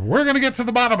gouging, and we're going to get to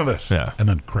the bottom of this. Yeah. And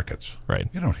then crickets. Right.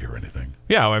 You don't hear anything.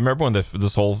 Yeah, I remember when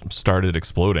this whole started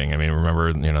exploding. I mean,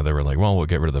 remember, they were like, well, we'll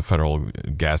get rid of the federal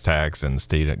gas tax and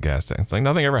state gas tax. It's like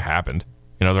nothing ever happened.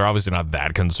 They're obviously not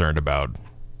that concerned about,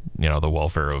 the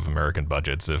welfare of American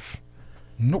budgets if,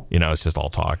 nope. It's just all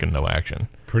talk and no action.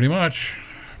 Pretty much.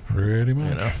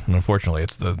 And unfortunately,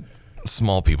 it's the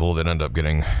small people that end up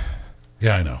getting...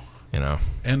 Yeah, I know.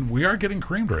 And we are getting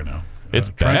creamed right now. It's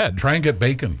bad. Try and get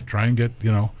bacon. Try and get,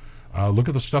 look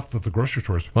at the stuff that the grocery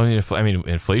stores... Well,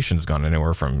 inflation's gone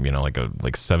anywhere from, like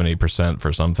 70%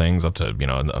 for some things up to, in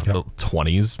the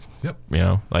 20s.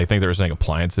 Yep. I think they were saying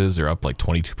appliances are up like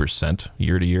 22%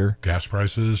 year to year. Gas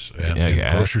prices and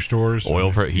grocery stores.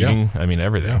 Oil for heating. Yeah. I mean,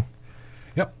 everything. Yeah.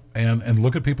 Yep. And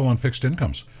look at people on fixed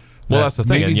incomes. Well, that's the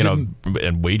thing,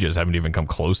 and wages haven't even come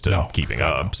close to keeping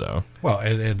up. So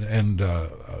and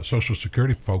Social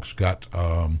Security folks got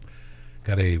a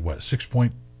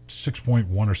 6.1 or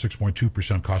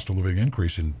 6.2% cost of living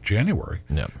increase in January.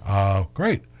 Yeah,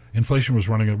 great. Inflation was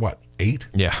running at what, 8?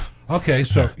 Yeah. Okay,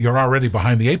 so you're already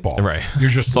behind the 8 ball. Right. You're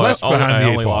just less behind the 8 ball.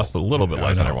 I only lost a little bit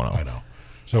less than everyone else. I know.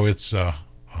 So it's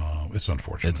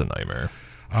unfortunate. It's a nightmare.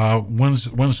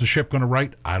 When's the ship going to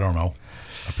right? I don't know.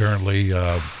 Apparently,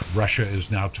 Russia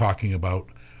is now talking about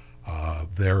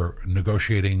they're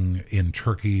negotiating in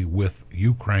Turkey with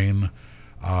Ukraine,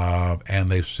 and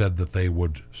they've said that they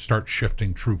would start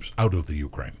shifting troops out of the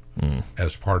Ukraine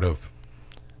as part of...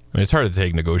 I mean, it's hard to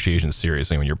take negotiations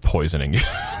seriously when you're poisoning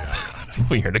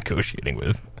people you're negotiating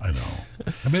with. I know.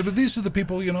 I mean, but these are the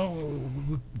people,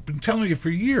 we've been telling you for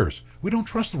years. We don't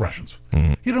trust the Russians.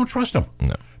 You don't trust them.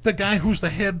 No. The guy who's the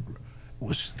head...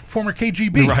 was former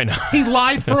KGB. Right now. He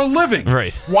lied for a living.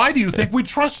 Right. Why do you think we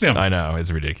trust him? I know.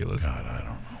 It's ridiculous. God, I don't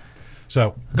know.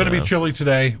 So, going to be chilly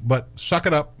today, but suck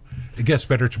it up. It gets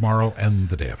better tomorrow and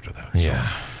the day after that.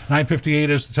 Yeah. So 9:58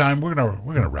 is the time. We're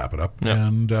gonna wrap it up. Yep.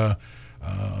 And I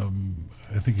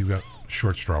think you've got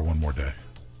short straw one more day.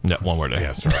 Yeah, one more day.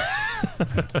 Yeah, sorry.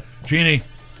 Jeannie,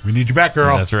 we need you back,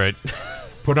 girl. That's right.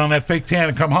 Put on that fake tan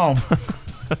and come home.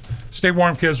 Stay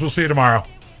warm, kids. We'll see you tomorrow.